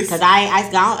 sis. Because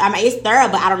it's thorough,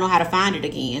 but I don't know how to find it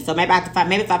again. So maybe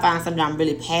if I find something I'm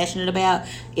really passionate about,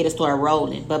 it'll start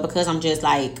rolling. But because I'm just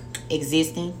like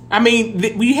existing. I mean,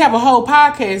 we have a whole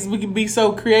podcast. We can be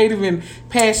so creative and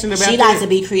passionate about. She likes to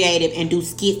be creative and do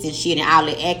skits and shit and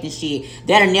outlet acting shit.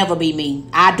 That'll never be me.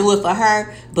 I do it for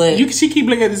her, but she keep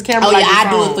looking at this camera. Oh like yeah,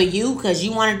 I do home. it for you because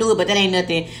you want to do it, but that ain't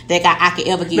nothing that I could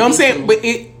ever give. You know what I'm saying? To. But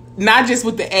it not just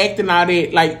with the acting and all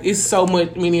that. Like it's so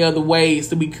many other ways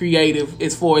to be creative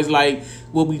as far as like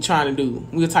what we trying to do.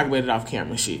 We'll talk about it off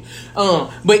camera, shit.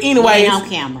 But anyway, on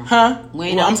camera, huh?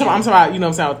 I'm talking about, you know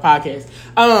what I'm saying, with the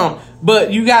podcast.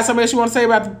 But you got something else you want to say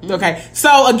about okay.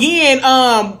 So again,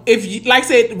 if you, like I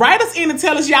said, write us in and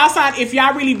tell us y'all sign if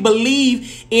y'all really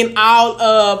believe in all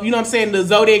of, you know what I'm saying, the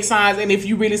zodiac signs, and if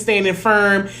you really standing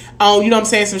firm on, you know what I'm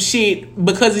saying, some shit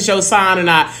because it's your sign or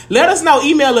not. Let us know.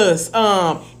 Email us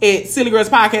at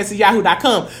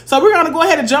sillygirlspodcast@yahoo.com. So we're gonna go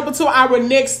ahead and jump into our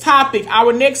next topic.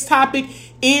 Our next topic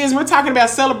is we're talking about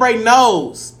celebrating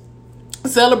no's.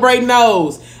 Celebrating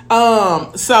no's.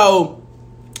 So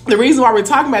the reason why we're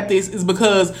talking about this is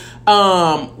because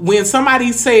when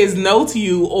somebody says no to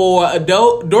you or a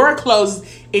door closes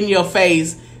in your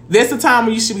face, that's the time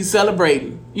when you should be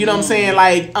celebrating. You know what I'm saying?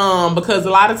 Like, because a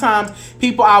lot of times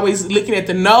people always looking at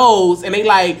the no's and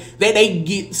they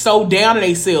get so down on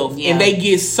themselves and they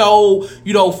get so,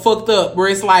 you know, fucked up where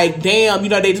it's like, damn, you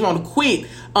know, they just want to quit.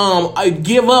 I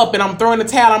give up and I'm throwing the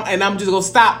towel and I'm just gonna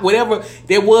stop whatever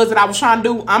there was that I was trying to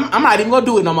do. I'm not even gonna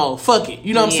do it no more. Fuck it.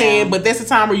 You know what I'm saying? But that's the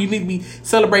time where you need to be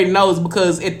celebrating those,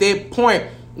 because at that point,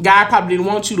 God probably didn't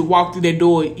want you to walk through that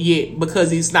door yet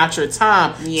because it's not your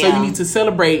time. Yeah. So you need to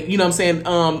celebrate, you know what I'm saying?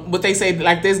 What they say,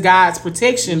 like, there's God's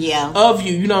protection of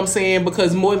you, you know what I'm saying?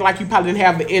 Because more than like you probably didn't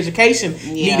have the education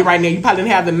needed right now. You probably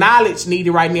didn't have the knowledge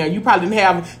needed right now. You probably didn't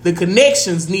have the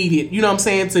connections needed, you know what I'm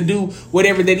saying, to do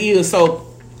whatever that is. So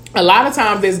a lot of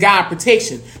times there's God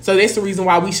protection. So that's the reason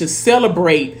why we should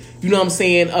celebrate, you know what I'm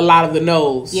saying, a lot of the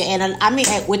no's. Yeah, and I mean,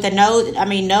 with the no, I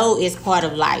mean, no is part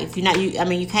of life. You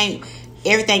can't,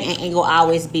 everything ain't gonna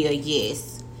always be a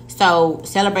yes. So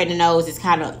celebrating the no's is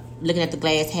kind of looking at the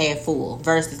glass half full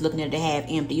versus looking at the half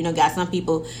empty. You know, got some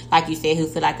people, like you said, who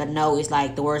feel like a no is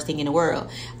like the worst thing in the world.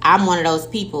 I'm one of those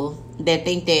people that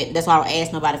think that's why I don't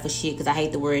ask nobody for shit, because I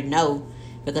hate the word no,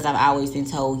 because I've always been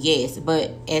told yes.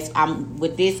 But as I'm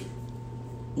with this,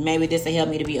 maybe this will help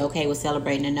me to be okay with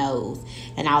celebrating the no's,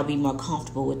 and I'll be more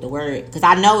comfortable with the word, because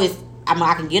I know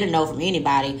I can get a no from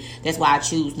anybody. That's why I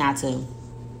choose not to,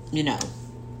 you know,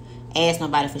 ask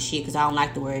nobody for shit, because I don't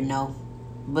like the word no.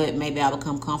 But maybe I'll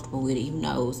become comfortable with it, who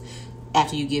knows,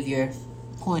 after you give your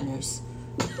pointers.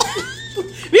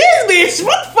 This bitch,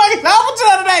 what the fuck is wrong with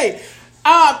you today?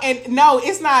 And no,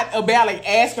 it's not about like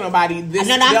asking nobody. I'm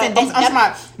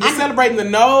celebrating the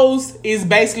no's is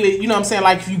basically, you know what I'm saying,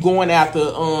 like if you going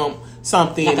after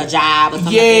something like a job or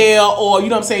something, or you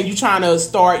know what I'm saying, you trying to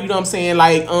start, you know what I'm saying,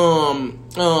 like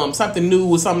something new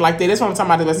or something like that. That's what I'm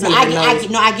talking about.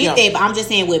 I get that, but I'm just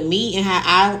saying with me and how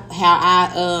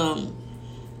I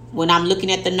when I'm looking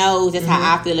at the no's, that's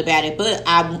how I feel about it. But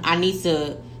I need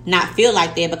to not feel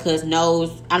like that, because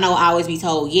no's, I know I always be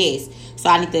told yes. So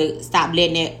I need to stop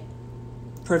letting it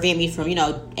prevent me from, you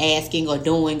know, asking or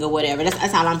doing or whatever.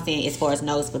 That's all I'm saying as far as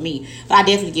no's for me. But I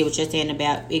definitely get what you're saying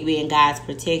about it being God's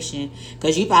protection.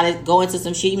 Because you probably go into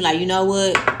some shit, you be like, you know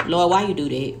what? Lord, why you do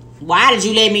that? Why did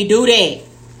you let me do that?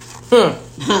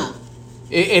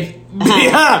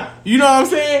 You know what I'm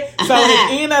saying? So at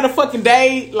the end of the fucking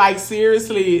day, like,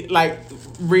 seriously, like,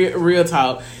 real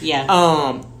talk.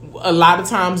 Yeah. A lot of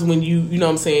times when you know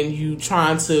what I'm saying, you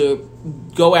trying to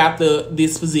go after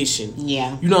this position.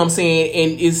 Yeah. You know what I'm saying?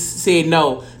 And it's said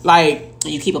no. Like,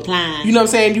 you keep applying. You know what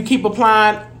I'm saying? You keep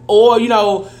applying. Or, you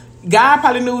know, God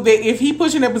probably knew that if he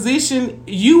put you in that position,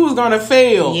 you was going to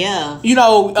fail. Yeah. You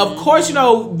know, of course, you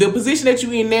know, the position that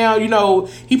you in now, you know,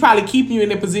 he probably keeping you in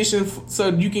that position so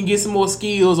you can get some more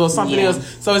skills or something else.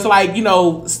 So it's like, you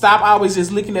know, stop always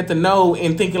just looking at the no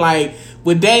and thinking like,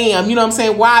 well, damn, you know what I'm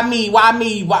saying? Why me?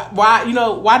 Why, you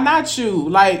know, why not you?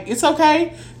 Like, it's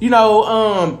okay. You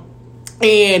know,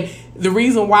 and the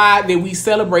reason why that we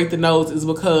celebrate the no's is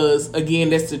because, again,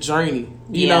 that's the journey.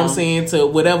 You know what I'm saying? To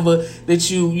whatever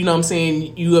that you know what I'm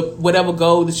saying, whatever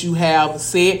goal that you have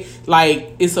set,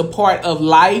 like it's a part of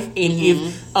life. And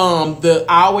if I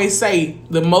always say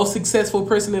the most successful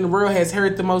person in the world has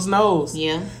heard the most no's.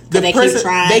 Yeah. They keep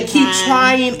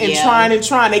trying and trying and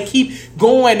trying. They keep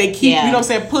going. They keep, you know what I'm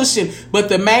saying, pushing. But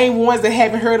the main ones that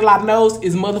haven't heard a lot of no's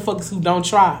is motherfuckers who don't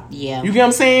try. Yeah. You get what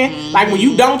I'm saying? Like when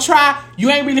you don't try, you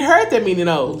ain't really heard that many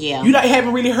no's. Yeah. You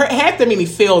haven't really had that many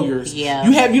failures. Yeah.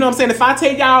 You have, you know what I'm saying? If I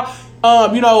tell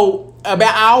y'all, you know,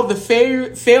 about all the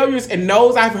failures and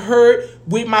no's I've heard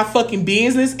with my fucking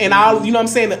business and all, you know what I'm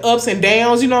saying, the ups and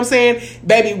downs, you know what I'm saying,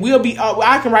 baby, we'll be,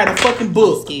 I can write a fucking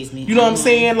book. Excuse me. You know what I'm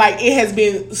saying? Like, it has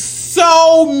been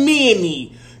so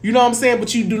many, you know what I'm saying,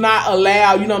 but you do not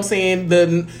allow, you know what I'm saying,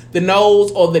 the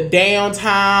no's or the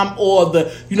downtime or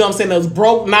the, you know what I'm saying, those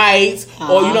broke nights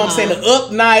or, you know what I'm saying, the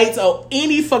up nights or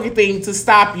any fucking thing to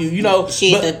stop you, you know.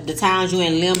 Shit, the times you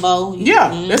in limbo. Yeah,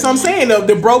 that's what I'm saying,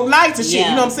 the broke nights and shit,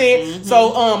 you know what I'm saying?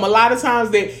 So, a lot of times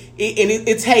that,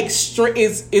 it takes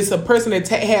strength. It's a person that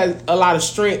has a lot of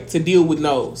strength to deal with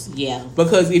no's. Yeah.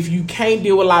 Because if you can't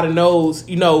deal with a lot of no's,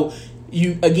 you know,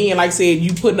 you again, like I said,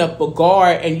 you putting up a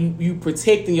guard and you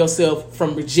protecting yourself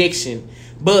from rejection.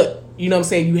 But you know what I'm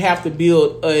saying, you have to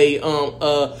build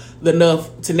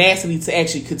enough tenacity to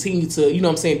actually continue to, you know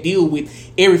what I'm saying, deal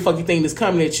with every fucking thing that's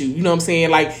coming at you. You know what I'm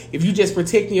saying? Like, if you just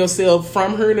protecting yourself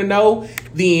from her to know,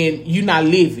 then you're not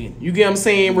living. You get what I'm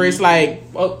saying? Where it's like,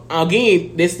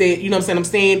 again, that's that, you know what I'm saying, I'm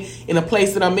staying in a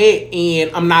place that I'm at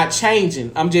and I'm not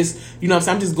changing. I'm just, you know what I'm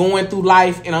saying, I'm just going through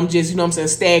life and I'm just, you know what I'm saying,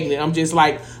 stagnant. I'm just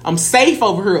like, I'm safe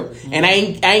over here. And I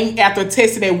ain't after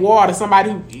testing that water.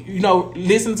 Somebody who, you know,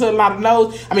 listen to a lot of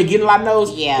no's, getting a lot of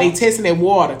no's, they testing that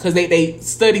water because they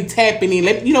study tapping in.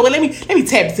 Let me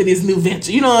tap into this new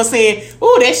venture. You know what I'm saying?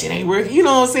 Oh, that shit ain't working. You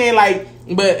know what I'm saying? Like,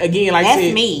 but again, like that's I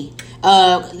said, me.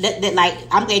 Like,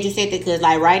 I'm glad you said that because,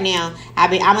 like, right now,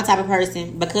 I'm a type of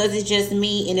person, because it's just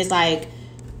me and it's like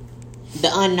the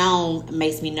unknown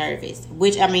makes me nervous.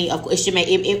 Which, of course, it should make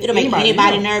it'll make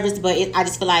anybody nervous, but I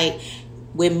just feel like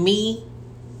with me,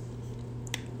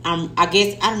 I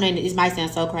guess, I don't know, this might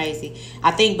sound so crazy.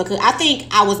 I think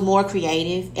I was more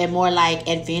creative and more like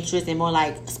adventurous and more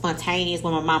like spontaneous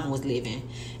when my mama was living.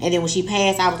 And then when she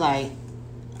passed, I was like,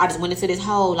 I just went into this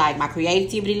whole, like, my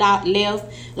creativity left,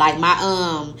 like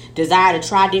my desire to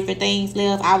try different things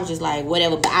left. I was just like,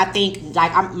 whatever. But I think,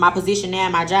 like, my position now,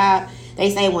 my job, they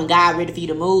say when God ready for you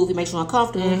to move, He makes you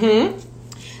uncomfortable.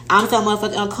 I'm so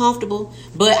motherfucking uncomfortable,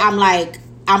 but I'm like,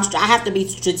 I have to be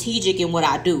strategic in what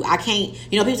I do. I can't,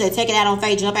 you know, people say take it out on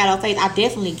faith, jump out on faith. I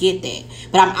definitely get that.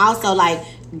 But I'm also like,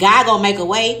 God gonna make a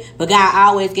way, but God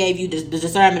always gave you the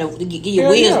discernment to give you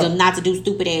wisdom not to do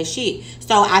stupid ass shit.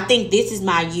 So I think this is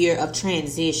my year of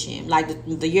transition. Like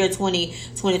the year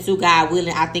 2022, God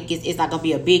willing, I think it's like gonna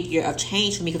be a big year of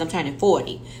change for me because I'm turning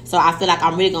 40. So I feel like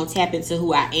I'm really gonna tap into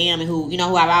who I am and who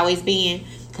I've always been.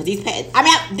 Because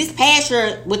this past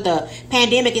year with the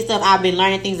pandemic and stuff, I've been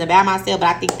learning things about myself.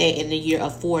 But I think that in the year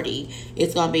of 40,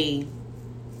 it's gonna be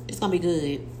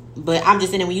good. But I'm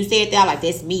just saying, when you said that, I'm like,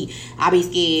 that's me. I be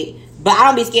scared. But I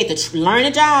don't be scared to learn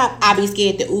a job. I be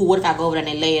scared that, what if I go over there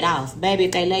and they lay it off? Baby,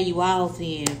 if they lay you off,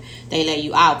 then they lay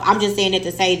you off. I'm just saying that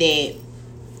to say that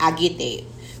I get that.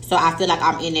 So I feel like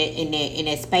I'm in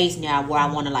that space now where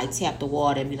I want to, like, tap the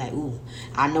water and be like, ooh,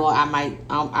 I know I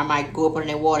might go up under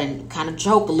that water and kind of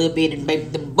choke a little bit and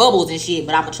make the bubbles and shit,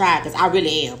 but I'm going to try because I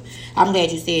really am. I'm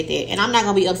glad you said that. And I'm not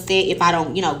going to be upset if I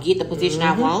don't, get the position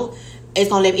I want. That's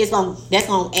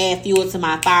gonna add fuel to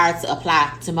my fire to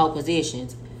apply to more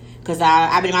positions. Cause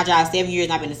I've been in my job 7 years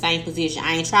and I've been in the same position.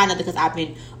 I ain't trying nothing because I've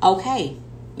been okay.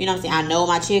 You know what I'm saying? I know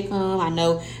my check come. I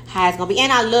know how it's gonna be, and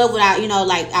I love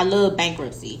I love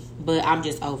bankruptcy, but I'm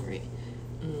just over it.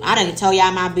 I done told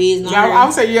y'all my business.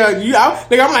 I'm saying,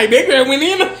 I'm like, that girl went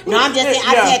in. No, I'm just saying,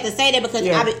 I just had to say that because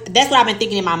that's what I've been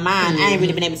thinking in my mind. I ain't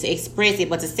really been able to express it,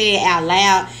 but to say it out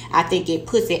loud, I think it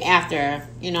puts it after,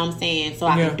 you know what I'm saying, so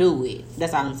I can do it.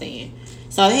 That's all I'm saying.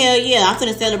 So, hell yeah, I'm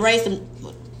finna celebrate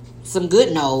some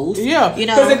good no's. Yeah. You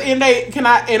know.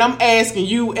 And I'm asking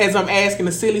you, as I'm asking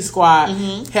the Silly Squad,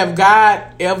 have God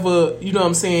ever, you know what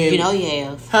I'm saying? You know you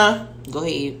have. Huh? Go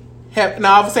ahead.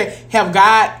 I would say, have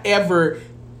God ever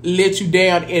let you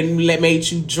down and made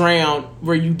you drown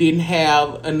where you didn't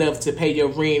have enough to pay your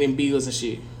rent and bills and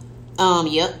shit?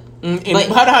 Yep. And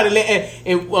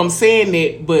I'm saying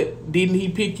that, but didn't He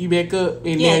pick you back up?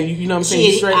 And now you know what I'm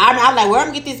saying? Straight. I'm like, where I'm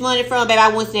gonna get this money from, baby?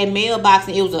 I went to that mailbox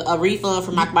and it was a refund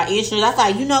from my insurance. I was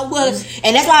like, you know what?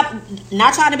 And that's why I'm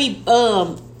not trying to be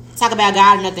talk about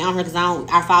God or nothing on her because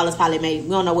our followers probably we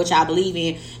don't know what y'all believe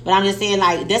in, but I'm just saying,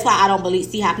 like, that's why I don't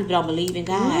see how people don't believe in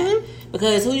God.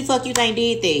 Because who the fuck you think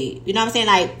did that? You know what I'm saying?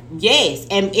 Like, yes.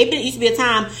 And it used to be a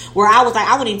time where I was like,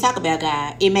 I wouldn't even talk about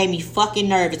God. It made me fucking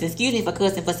nervous. Excuse me for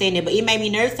cussing for saying it, but it made me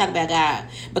nervous to talk about God.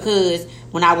 Because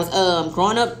when I was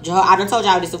growing up, I done told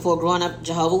y'all this before, growing up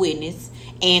Jehovah's Witness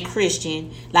and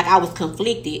Christian, like I was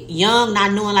conflicted. Young,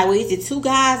 not knowing like, well, is it two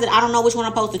guys that I don't know which one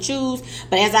I'm supposed to choose?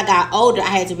 But as I got older, I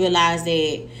had to realize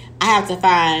that I have to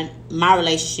find my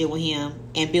relationship with him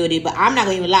and build it. But I'm not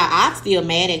gonna even lie, I'm still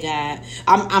mad at God.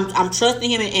 I'm trusting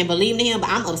him and believing in him,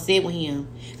 but I'm upset with him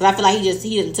because I feel like he just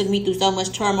took me through so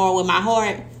much turmoil with my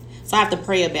heart. So I have to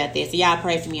pray about that. So y'all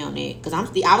pray for me on that because I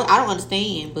don't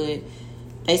understand. But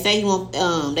they say he won't.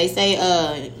 They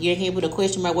say you can't put a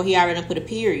question mark where he already done put a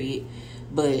period.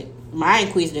 But my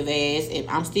inquisitive ass, and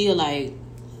I'm still like.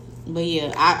 But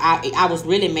yeah, I was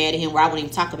really mad at him where I wouldn't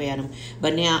even talk about him.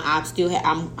 But now I'm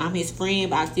his friend,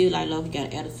 but I still like love. He got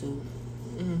an attitude.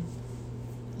 Mm-hmm.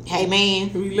 Hey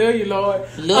man, we love you, Lord.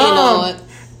 Love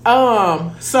you,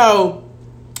 Lord. So,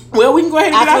 well, we can go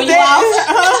ahead and get off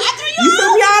that. You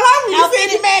threw me all over. You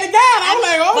said you mad at God. I was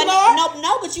like, oh Lord.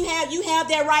 No, but you have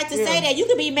that right to say that. You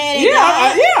can be mad at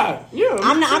God. Yeah.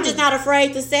 I'm just not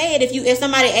afraid to say it. If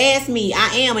somebody asks me,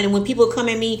 I am. And when people come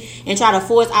at me and try to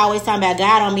force always talking about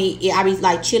God on me, I be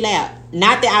like, chill out.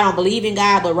 Not that I don't believe in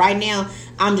God, but right now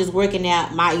I'm just working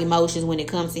out my emotions when it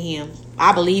comes to Him.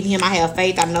 I believe Him. I have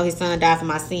faith. I know His Son died for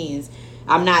my sins.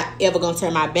 I'm not ever going to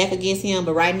turn my back against Him,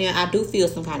 but right now I do feel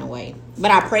some kind of way. But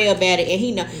I pray about it, and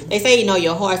He know. They say He know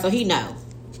your heart, so He know.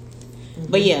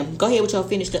 But yeah, go ahead with your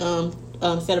finish to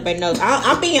celebrate notes.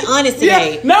 I'm being honest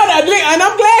today. Yeah, no, and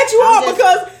I'm glad you are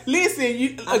because listen,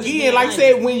 again, like I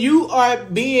said, when you are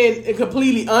being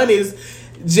completely honest,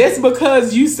 just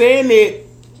because you saying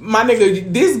that, my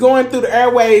nigga, this going through the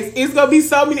airways, it's gonna be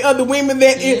so many other women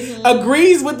that it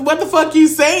agrees with what the fuck you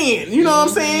saying. You know what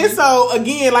I'm saying? So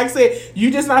again, like I said,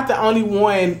 you just not the only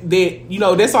one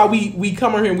that, that's why we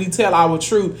come on here and we tell our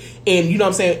truth and you know what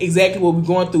I'm saying, exactly what we're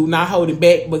going through, not holding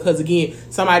back because again,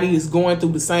 somebody is going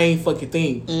through the same fucking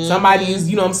thing. Somebody is,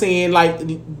 you know what I'm saying, like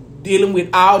dealing with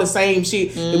all the same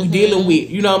shit that we dealing with.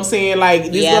 You know what I'm saying?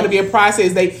 Like this is gonna be a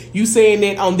process. You saying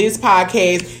that on this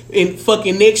podcast and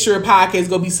fucking next year podcast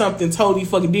gonna be something totally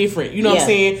fucking different. You know what I'm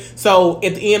saying? So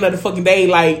at the end of the fucking day,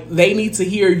 like they need to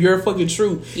hear your fucking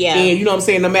truth. Yeah. And you know what I'm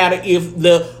saying, no matter if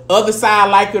the other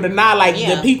side like it or not, like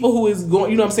the people who is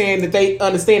going, you know what I'm saying, that they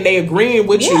understand, they agreeing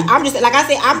with you. I'm just like I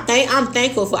said, I'm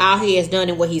thankful for all He has done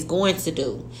and what He's going to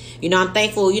do. You know, I'm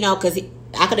thankful, because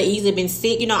I could have easily been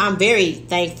sick. I'm very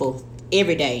thankful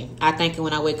every day. I thank Him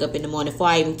when I wake up in the morning before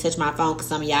I even touch my phone, because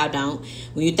some of y'all don't.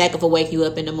 When you thank Him for waking you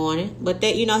up in the morning. But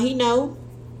that, He know.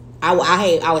 I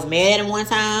was mad at Him one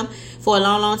time for a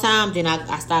long, long time. Then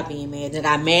I stopped being mad. Then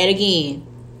I got mad again.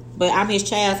 But I'm His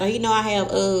child, so He know I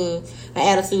have an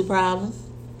attitude problem.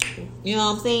 You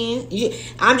know what I'm saying?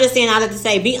 I'm just saying all that to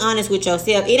say, be honest with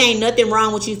yourself. It ain't nothing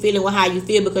wrong with you feeling with how you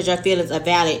feel because your feelings are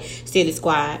valid, silly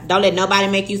squad. Don't let nobody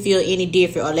make you feel any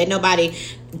different or let nobody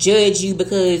judge you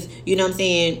because, you know what I'm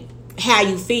saying, how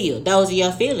you feel. Those are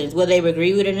your feelings, whether they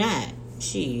agree with it or not.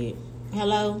 Shit.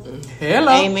 Hello?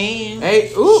 Amen.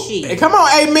 Hey, ooh. Shit. Hey, come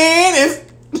on, amen.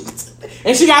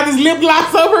 And she got this lip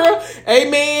gloss over her.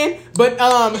 Amen. But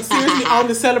seriously, on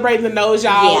the celebrating the nose,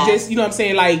 y'all, just, you know what I'm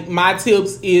saying, like my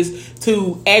tips is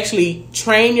to actually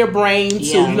train your brain to,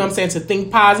 you know what I'm saying, to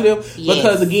think positive. Yes.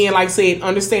 Because again, like I said,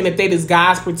 understand that is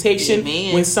God's protection.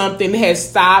 When something has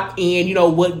stopped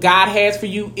and what God has for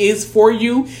you is for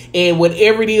you, and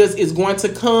whatever it is going to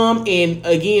come. And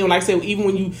again, like I said, even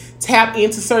when you tap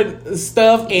into certain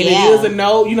stuff and it is a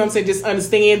no, you know what I'm saying, just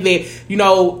understand that,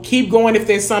 keep going if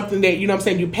there's something that, you know what I'm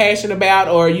saying, you're passionate about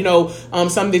or,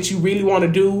 something that you really want to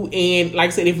do. And like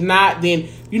I said, if not, then,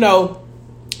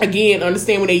 again,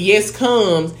 understand when a yes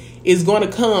comes, it's going to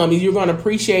come and you're going to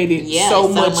appreciate it so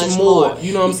much more.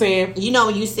 You know what I'm saying?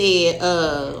 When you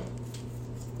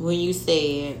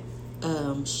said,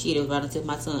 shit, it was right until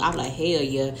my tongue. I was like, hell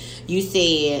yeah. You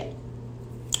said,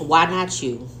 why not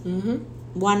you? Mm-hmm.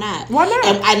 Why not? Why not?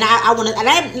 And I want to, and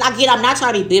I'm not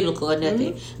trying to be biblical or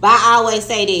nothing, but I always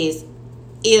say this.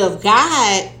 If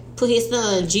God put His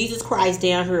Son, Jesus Christ,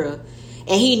 down here,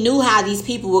 and He knew how these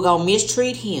people were going to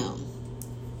mistreat Him,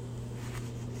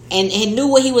 and knew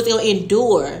what He was going to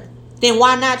endure, then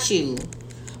why not you?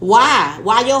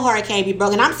 Why your heart can't be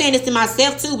broken? I'm saying this to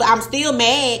myself too, but I'm still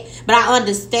mad, but I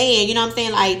understand, you know what I'm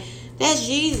saying? Like, that's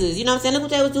Jesus, you know what I'm saying? Look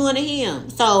what they was doing to Him.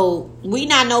 So, we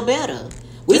not no better.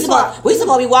 We supposed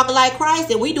to be walking like Christ,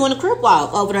 and we doing a crip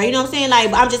walk over there, you know what I'm saying?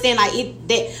 Like, I'm just saying, like,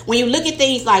 that when you look at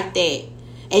things like that,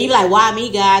 and you're like, why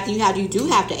me, God? You do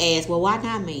have to ask, well, why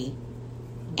not me?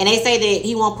 And they say that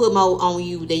He won't put more on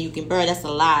you than you can bear. That's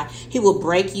a lie. He will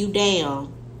break you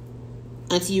down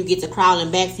until you get to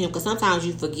crawling back to him, because sometimes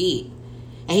you forget.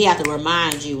 And he have to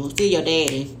remind you, I'm still your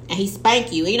daddy. And he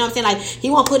spank you. You know what I'm saying? Like, he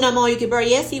won't put nothing on you, Bert.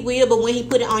 Yes, he will. But when he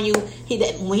put it on you,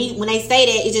 when they say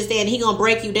that, it's just saying he gonna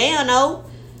break you down, though.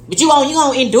 But you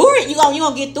gonna endure it. You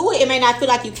gonna get through it. It may not feel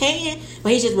like you can,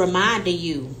 but he's just reminding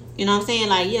you. You know what I'm saying?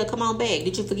 Like, yeah, come on back.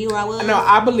 Did you forget where I was? No,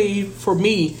 I believe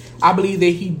that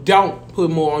he don't put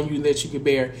more on you that you can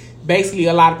bear. Basically,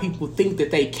 a lot of people think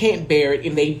that they can't bear it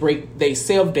and they break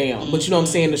themselves down. But you know what I'm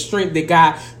saying? The strength that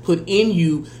God put in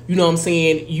you, you know what I'm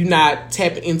saying? You not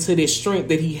tapping into this strength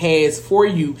that he has for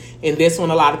you. And that's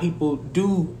when a lot of people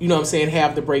do, you know what I'm saying,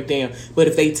 have the breakdown. But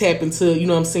if they tap into, you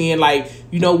know what I'm saying, like,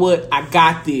 you know what? I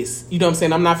got this. You know what I'm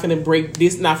saying? I'm not finna break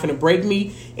this, not finna break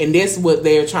me. And that's what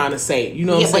they're trying to say. You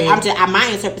know what I'm saying? But my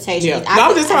interpretation. Yeah.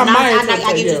 I'm just talking my interpretation.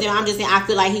 I get you saying. I'm just saying I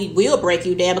feel like he will break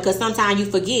you down, because sometimes you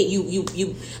forget. You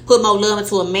put more love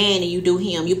into a man than you do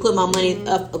him. You put more money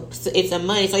up. It's a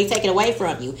money, so he take it away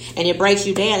from you, and it breaks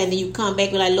you down. And then you come back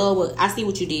and be like, Lord, well, I see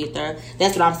what you did there.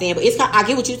 That's what I'm saying. But I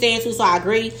get what you're saying too, so I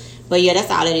agree. But yeah,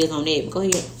 that's all it is on that. But go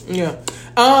ahead. Yeah.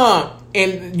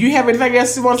 And you have anything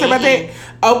else you want to say about that?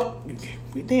 Oh,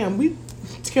 damn, we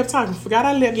kept talking. Forgot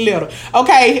I let the letter.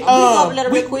 Okay. We can go up a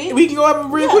letter real quick. We can go up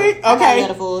real quick. Okay.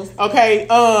 Okay.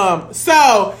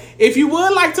 So if you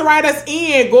would like to write us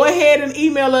in, go ahead and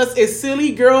email us at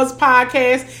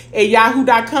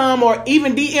sillygirlspodcast@yahoo.com, or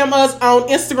even DM us on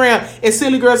Instagram at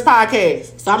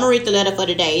sillygirlspodcast. So I'm gonna read the letter for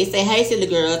today. It say, "Hey, silly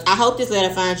girls, I hope this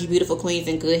letter finds you beautiful queens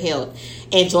in good health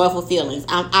and joyful feelings.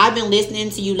 I've been listening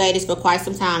to you ladies for quite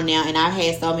some time now, and I've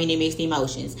had so many mixed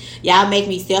emotions. Y'all make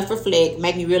me self-reflect,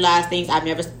 make me realize things I've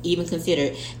never even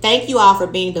considered. Thank you all for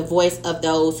being the voice of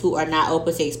those who are not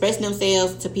open to expressing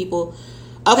themselves to people."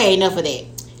 Okay, enough of that.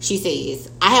 She says,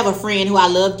 "I have a friend who I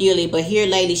love dearly, but here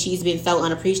lately she's been so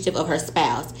unappreciative of her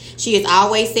spouse. She is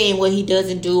always saying what he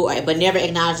doesn't do, but never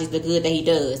acknowledges the good that he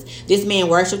does. This man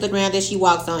worships the ground that she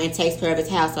walks on and takes care of his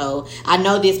household. I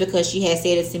know this because she has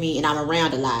said it to me and I'm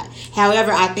around a lot.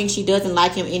 However, I think she doesn't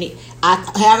like him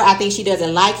I think she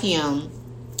doesn't like him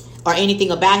or anything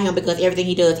about him because everything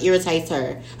he does irritates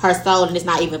her soul, and it's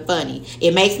not even funny.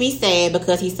 It makes me sad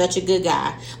because he's such a good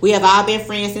guy. We have all been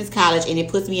friends since college, and it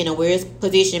puts me in a weird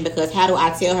position because how do I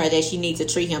tell her that she needs to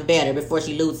treat him better before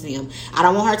she loses him? I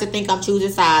don't want her to think I'm choosing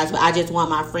sides, but I just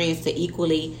want my friends to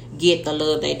equally get the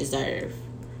love they deserve."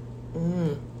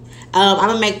 I'm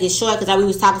gonna make this short because we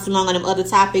was talking too long on them other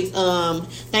topics.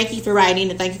 Thank you for writing in,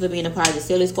 and thank you for being a part of the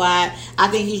Silly Squad. I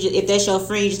think if that's your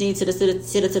friend, you just need to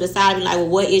sit her to the side and be like, well,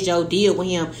 what is your deal with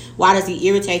him? Why does he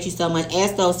irritate you so much?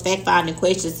 Ask those fact-finding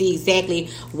questions. See exactly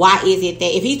why is it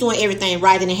that if he's doing everything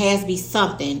right, then it has to be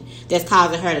something that's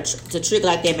causing her to trigger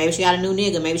like that. Maybe she got a new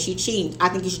nigga. Maybe she cheating. I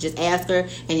think you should just ask her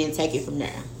and then take it from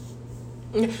there.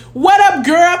 What up,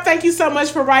 girl? Thank you so much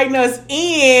for writing us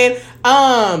in.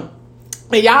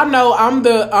 And y'all know I'm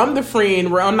the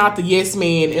friend where I'm not the yes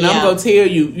man, and I'm gonna tell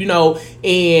you, you know.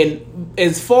 And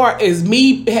as far as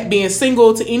me being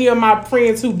single, to any of my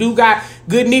friends who do got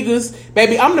good niggas,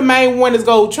 baby, I'm the main one that's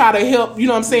gonna try to help. You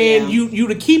know what I'm saying? Yeah. You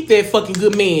to keep that fucking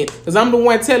good man, because I'm the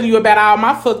one telling you about all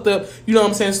my fucked up, you know what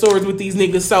I'm saying, stories with these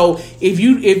niggas. So if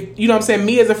you know what I'm saying,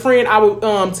 me as a friend, I would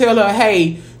tell her,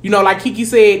 hey, you know, like Kiki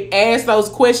said, ask those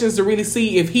questions to really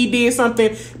see if he did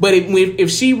something. But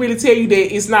if she really tell you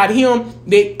that it's not him,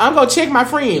 then I'm going to check my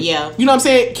friend. Yeah. You know what I'm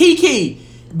saying? Kiki,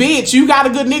 bitch, you got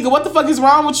a good nigga. What the fuck is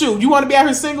wrong with you? You want to be out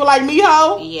here single like me,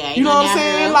 ho? Yeah. You know what I'm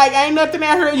saying? Her. Like, ain't nothing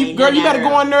out here. You better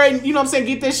go in there and, you know what I'm saying,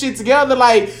 get that shit together.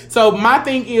 Like, so my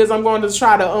thing is I'm going to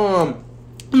try to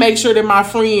make sure that my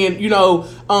friend, you know,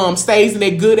 stays in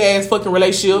that good ass fucking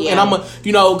relationship. Yeah. And I'm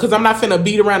you know, because I'm not finna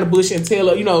beat around the bush and tell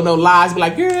her, you know, no lies. Be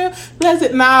like, girl, bless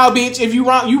it. Nah, bitch, if you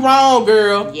wrong,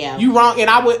 girl. Yeah. You wrong. And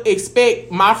I would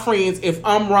expect my friends, if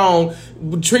I'm wrong,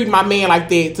 treat my man like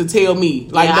that to tell me.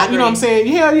 Like, yeah, that, you know what I'm saying?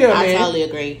 Yeah, man. I totally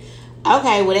agree.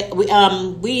 Okay,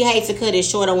 well, we hate to cut it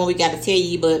short on what we got to tell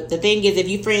you, but the thing is, if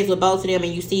you friends with both of them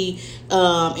and you see,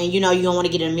 and you know you don't want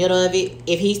to get in the middle of it,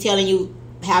 if he's telling you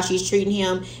how she's treating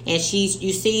him and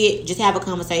you see it, just have a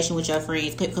conversation with your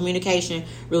friends. Communication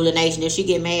rule the nation. If she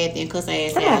get mad, then cuss her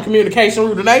ass out. Come on, communication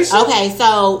rule the nation. Okay,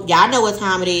 so y'all know what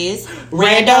time it is.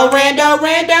 Rando.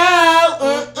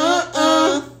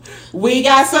 We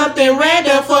got something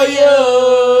random for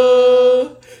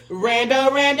you.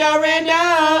 Rando.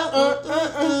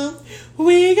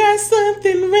 We got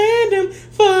something random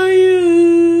for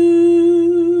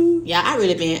you. Yeah, I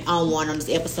really been on one on this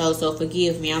episode, so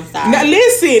forgive me. I'm sorry. Now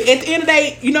listen, at the end of the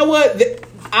day, you know what?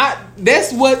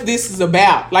 That's what this is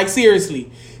about. Like,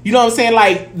 seriously. You know what I'm saying?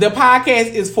 Like, the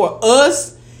podcast is for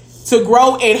us to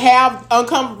grow and have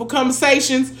uncomfortable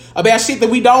conversations about shit that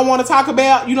we don't want to talk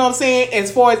about. You know what I'm saying?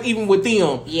 As far as even with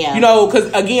them, Yeah. You know, because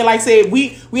again, like I said,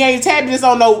 we ain't tapping this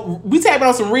on we tapping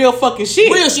on some real fucking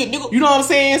shit. Real shit, nigga. You know what I'm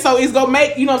saying? So it's gonna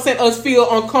make, you know what I'm saying, us feel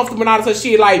uncomfortable and all this other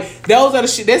shit. Like, those are the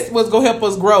shit. That's what's gonna help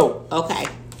us grow. Okay.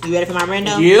 You ready for my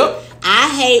random? Yep. I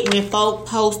hate when folk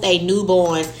post a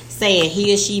newborn saying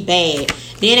he or she bad.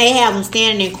 Then they have them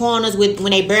standing in corners when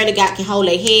they barely can hold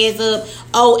their heads up.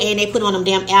 Oh, and they put on them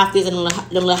damn outfits and them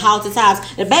little halter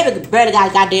tops. The baby barely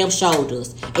got goddamn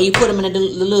shoulders. And you put them in the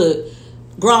little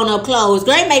grown-up clothes.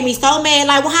 Girl, it make me so mad.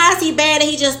 Like, well, how is he bad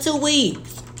and he just 2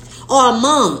 weeks? Or a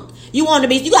month? You want to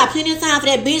be, you got plenty of time for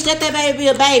that bitch. Let that baby be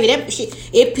a baby. That shit,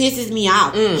 it pisses me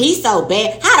off. He's so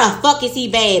bad. How the fuck is he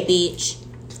bad, bitch?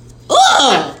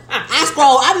 Ugh!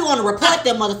 I be want to report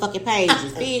them motherfucking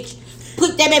pages, bitch.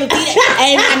 Put that baby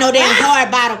ain't got no damn hard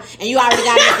bottom, and you already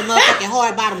got some motherfucking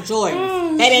hard bottom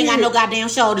Jordan. Baby ain't got no goddamn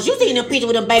shoulders. You seen them picture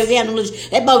with them babies having them little,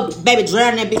 that baby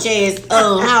drowning that bitch ass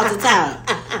house at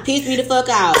time. Piss me the fuck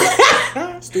out.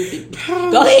 Stupid.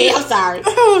 Go ahead. I'm sorry.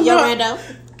 Yo, Rando.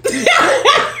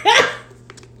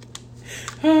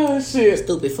 Oh shit.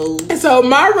 Stupid fool. So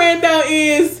my rando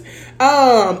is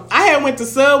I had went to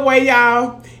Subway,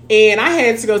 y'all, and I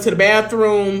had to go to the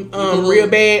bathroom real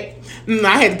bad.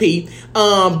 I had to pee.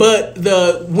 But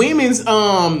the women's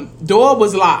door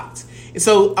was locked.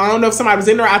 So I don't know if somebody was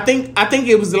in there. I think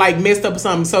it was like messed up or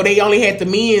something. So they only had the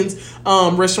men's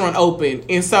restaurant open.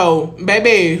 And so,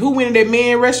 baby, who went in that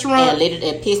men's restaurant?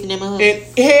 And pissing them up. And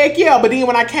heck yeah. But then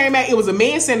when I came out, it was a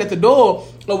man standing at the door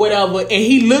or whatever, and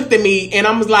he looked at me, and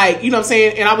I was like, you know what I'm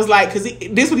saying? And I was like, because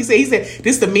this what he said. He said,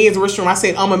 this is the men's restaurant. I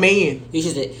said, I'm a man. He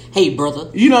just said, hey,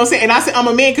 brother. You know what I'm saying? And I said, I'm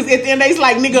a man, because at the end of the day, it's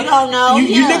like, nigga, you don't know.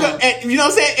 You nigga, you know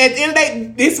what I'm saying? At the end of the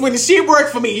day, this is when the shit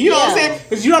worked for me. You know what I'm saying?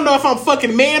 Because you don't know if I'm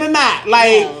fucking man or not.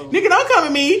 Like, nigga, don't come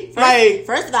at me.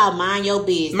 First of all, mind your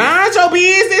business. Mind your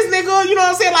business, nigga. You know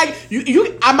what I'm saying? Like,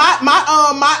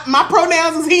 my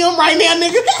pronouns is him right now,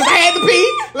 nigga, because I had to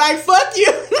pee. Like, fuck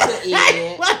you.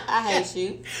 Yeah, I hate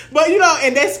you. But, you know,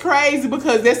 and that's crazy,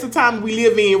 because that's the time we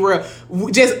live in where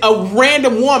just a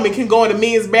random woman can go in the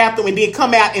men's bathroom and then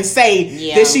come out and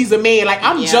say that she's a man. Like,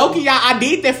 I'm joking, y'all. I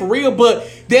did that for real, but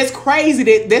that's crazy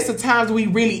that's the times we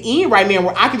really in right now,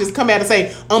 where I can just come out and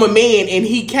say I'm a man and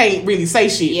he can't really say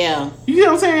shit. Yeah. You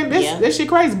know what I'm saying? That shit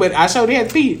crazy, but I showed had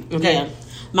to pee. Okay. Yeah.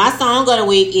 My song of the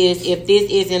week is "If This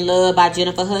Isn't Love" by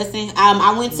Jennifer Hudson.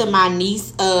 I went to my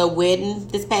niece's wedding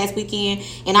this past weekend,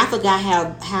 and I forgot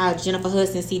how Jennifer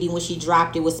Hudson's CD, when she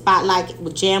dropped it, was Spotlight,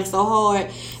 was jammed so hard,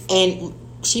 and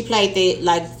she played that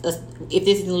like "If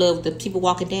This Isn't Love," the people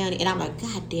walking down it, and I'm like,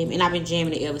 God damn it, and I've been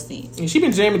jamming it ever since. And she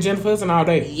been jamming Jennifer Hudson all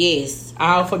day. Yes,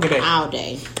 all fucking day, all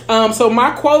day. So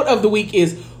my quote of the week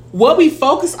is, "What we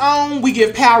focus on, we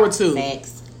give power to."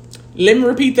 Facts. Let me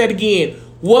repeat that again.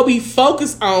 What we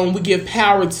focus on, we give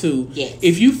power to. Yes.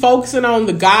 If you focusing on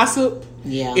the gossip,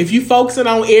 if you focusing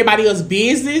on everybody else's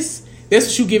business, that's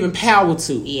what you giving power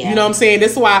to. Yeah. You know what I'm saying?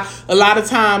 That's why a lot of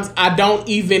times I don't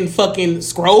even fucking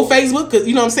scroll Facebook, because,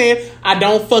 you know what I'm saying, I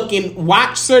don't fucking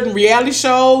watch certain reality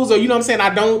shows, or, you know what I'm saying,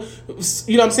 I don't,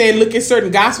 you know what I'm saying, look at certain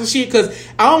gospel shit, because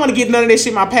I don't want to get none of that shit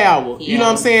in my power. You know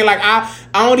what I'm saying? Like, I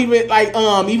don't even, like,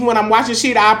 even when I'm watching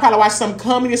shit, I'll probably watch some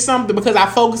comedy or something, because I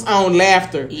focus on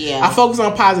laughter. Yeah. I focus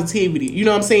on positivity. You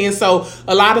know what I'm saying? So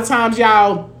a lot of times,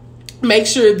 y'all, make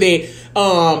sure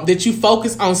that you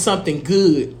focus on something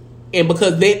good. And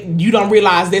because that, you don't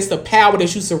realize that's the power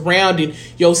that you're surrounding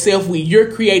yourself with.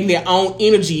 You're creating that own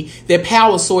energy, that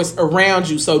power source around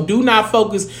you. So do not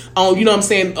focus on, you know what I'm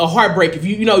saying, a heartbreak. If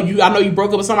I know you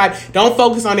broke up with somebody, don't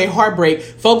focus on that heartbreak.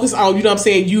 Focus on, you know what I'm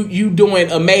saying, you doing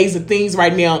amazing things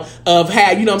right now of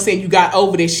how, you know what I'm saying, you got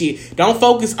over that shit. Don't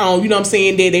focus on, you know what I'm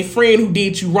saying, that friend who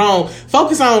did you wrong.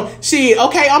 Focus on, shit,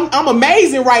 okay, I'm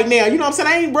amazing right now. You know what I'm saying?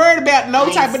 I ain't worried about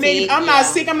no type of nigga. I'm not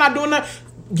sick. I'm not doing nothing.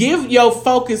 Give your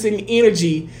focus and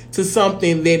energy to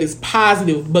something that is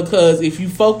positive, because if you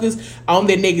focus on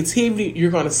that negativity,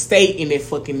 you're gonna stay in that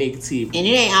fucking negativity. And it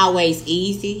ain't always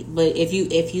easy, but if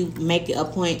you make it a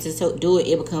point to do it,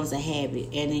 it becomes a habit,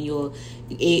 and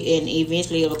then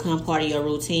eventually it'll become part of your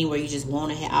routine, where you just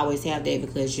want to always have that,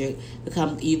 because you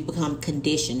become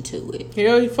conditioned to it.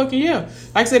 Hell, fucking yeah.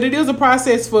 Like I said, it is a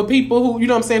process for people who, you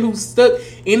know what I'm saying, who's stuck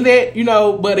in that, you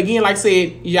know. But again, like I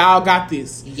said, y'all got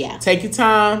this. Yeah. Take your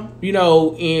time, you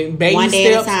know, and baby one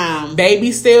day steps. At a time.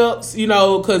 Baby steps, you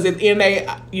know, because at the end of the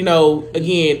day, you know,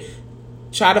 again,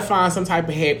 try to find some type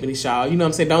of happiness, y'all. You know what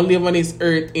I'm saying? Don't live on this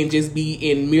earth and just be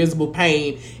in miserable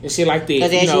pain and shit like that.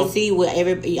 Because as you see,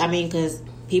 because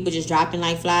people just dropping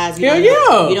like flies. You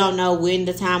don't know when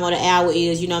the time or the hour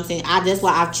is. You know what I'm saying? That's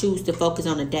why I choose to focus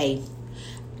on the day.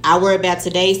 I worry about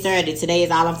today, Saturday. Today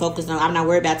is all I'm focused on. I'm not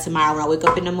worried about tomorrow. When I wake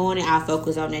up in the morning, I'll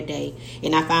focus on that day.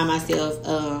 And I find myself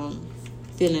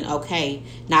feeling okay.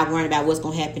 Not worrying about what's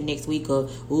going to happen next week or,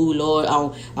 ooh, Lord,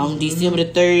 on December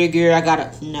the 3rd, girl, I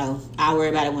got to... No, I'll worry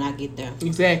about it when I get there.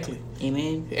 Exactly.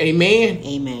 Amen. Amen.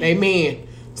 Amen. Amen.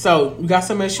 So, you got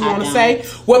something else you want to say?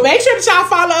 Well, make sure that y'all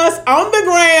follow us on the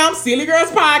gram, Silly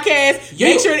Girls Podcast.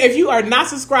 Make sure if you are not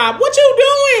subscribed, what you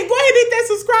doing? Go ahead and hit that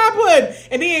subscribe button.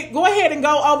 And then go ahead and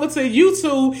go over to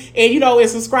YouTube and, and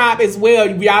subscribe as well.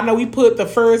 Y'all know we put the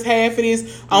first half of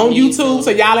this on YouTube.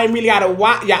 So, y'all ain't really got to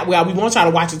watch. Well, we want y'all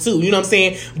to watch it too. You know what I'm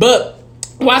saying? But...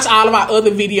 watch all of our other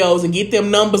videos and get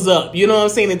them numbers up. You know what I'm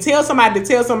saying? And tell somebody,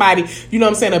 you know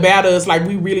what I'm saying, about us. Like,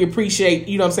 we really appreciate,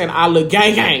 you know what I'm saying, our little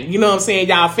gang. You know what I'm saying?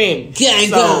 Y'all family.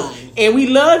 Gang. And we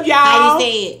love y'all. How you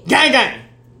say it?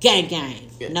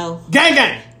 Gang. No. Gang.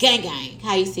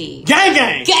 How you say it?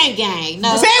 Gang.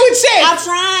 No. Say it with chest. I'm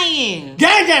trying.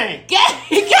 Gang.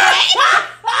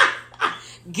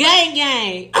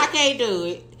 Gang. I can't do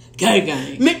it. Gang.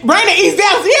 Bring the East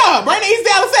Dallas. Yeah. Bring the East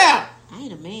Dallas out. I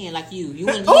ain't a man like you. You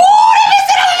wouldn't. Ooh, let me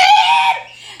sit over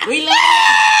here.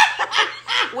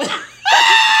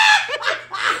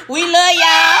 We love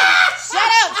y'all.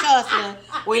 Shut up, Chelsea.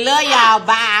 We love y'all.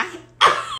 Bye.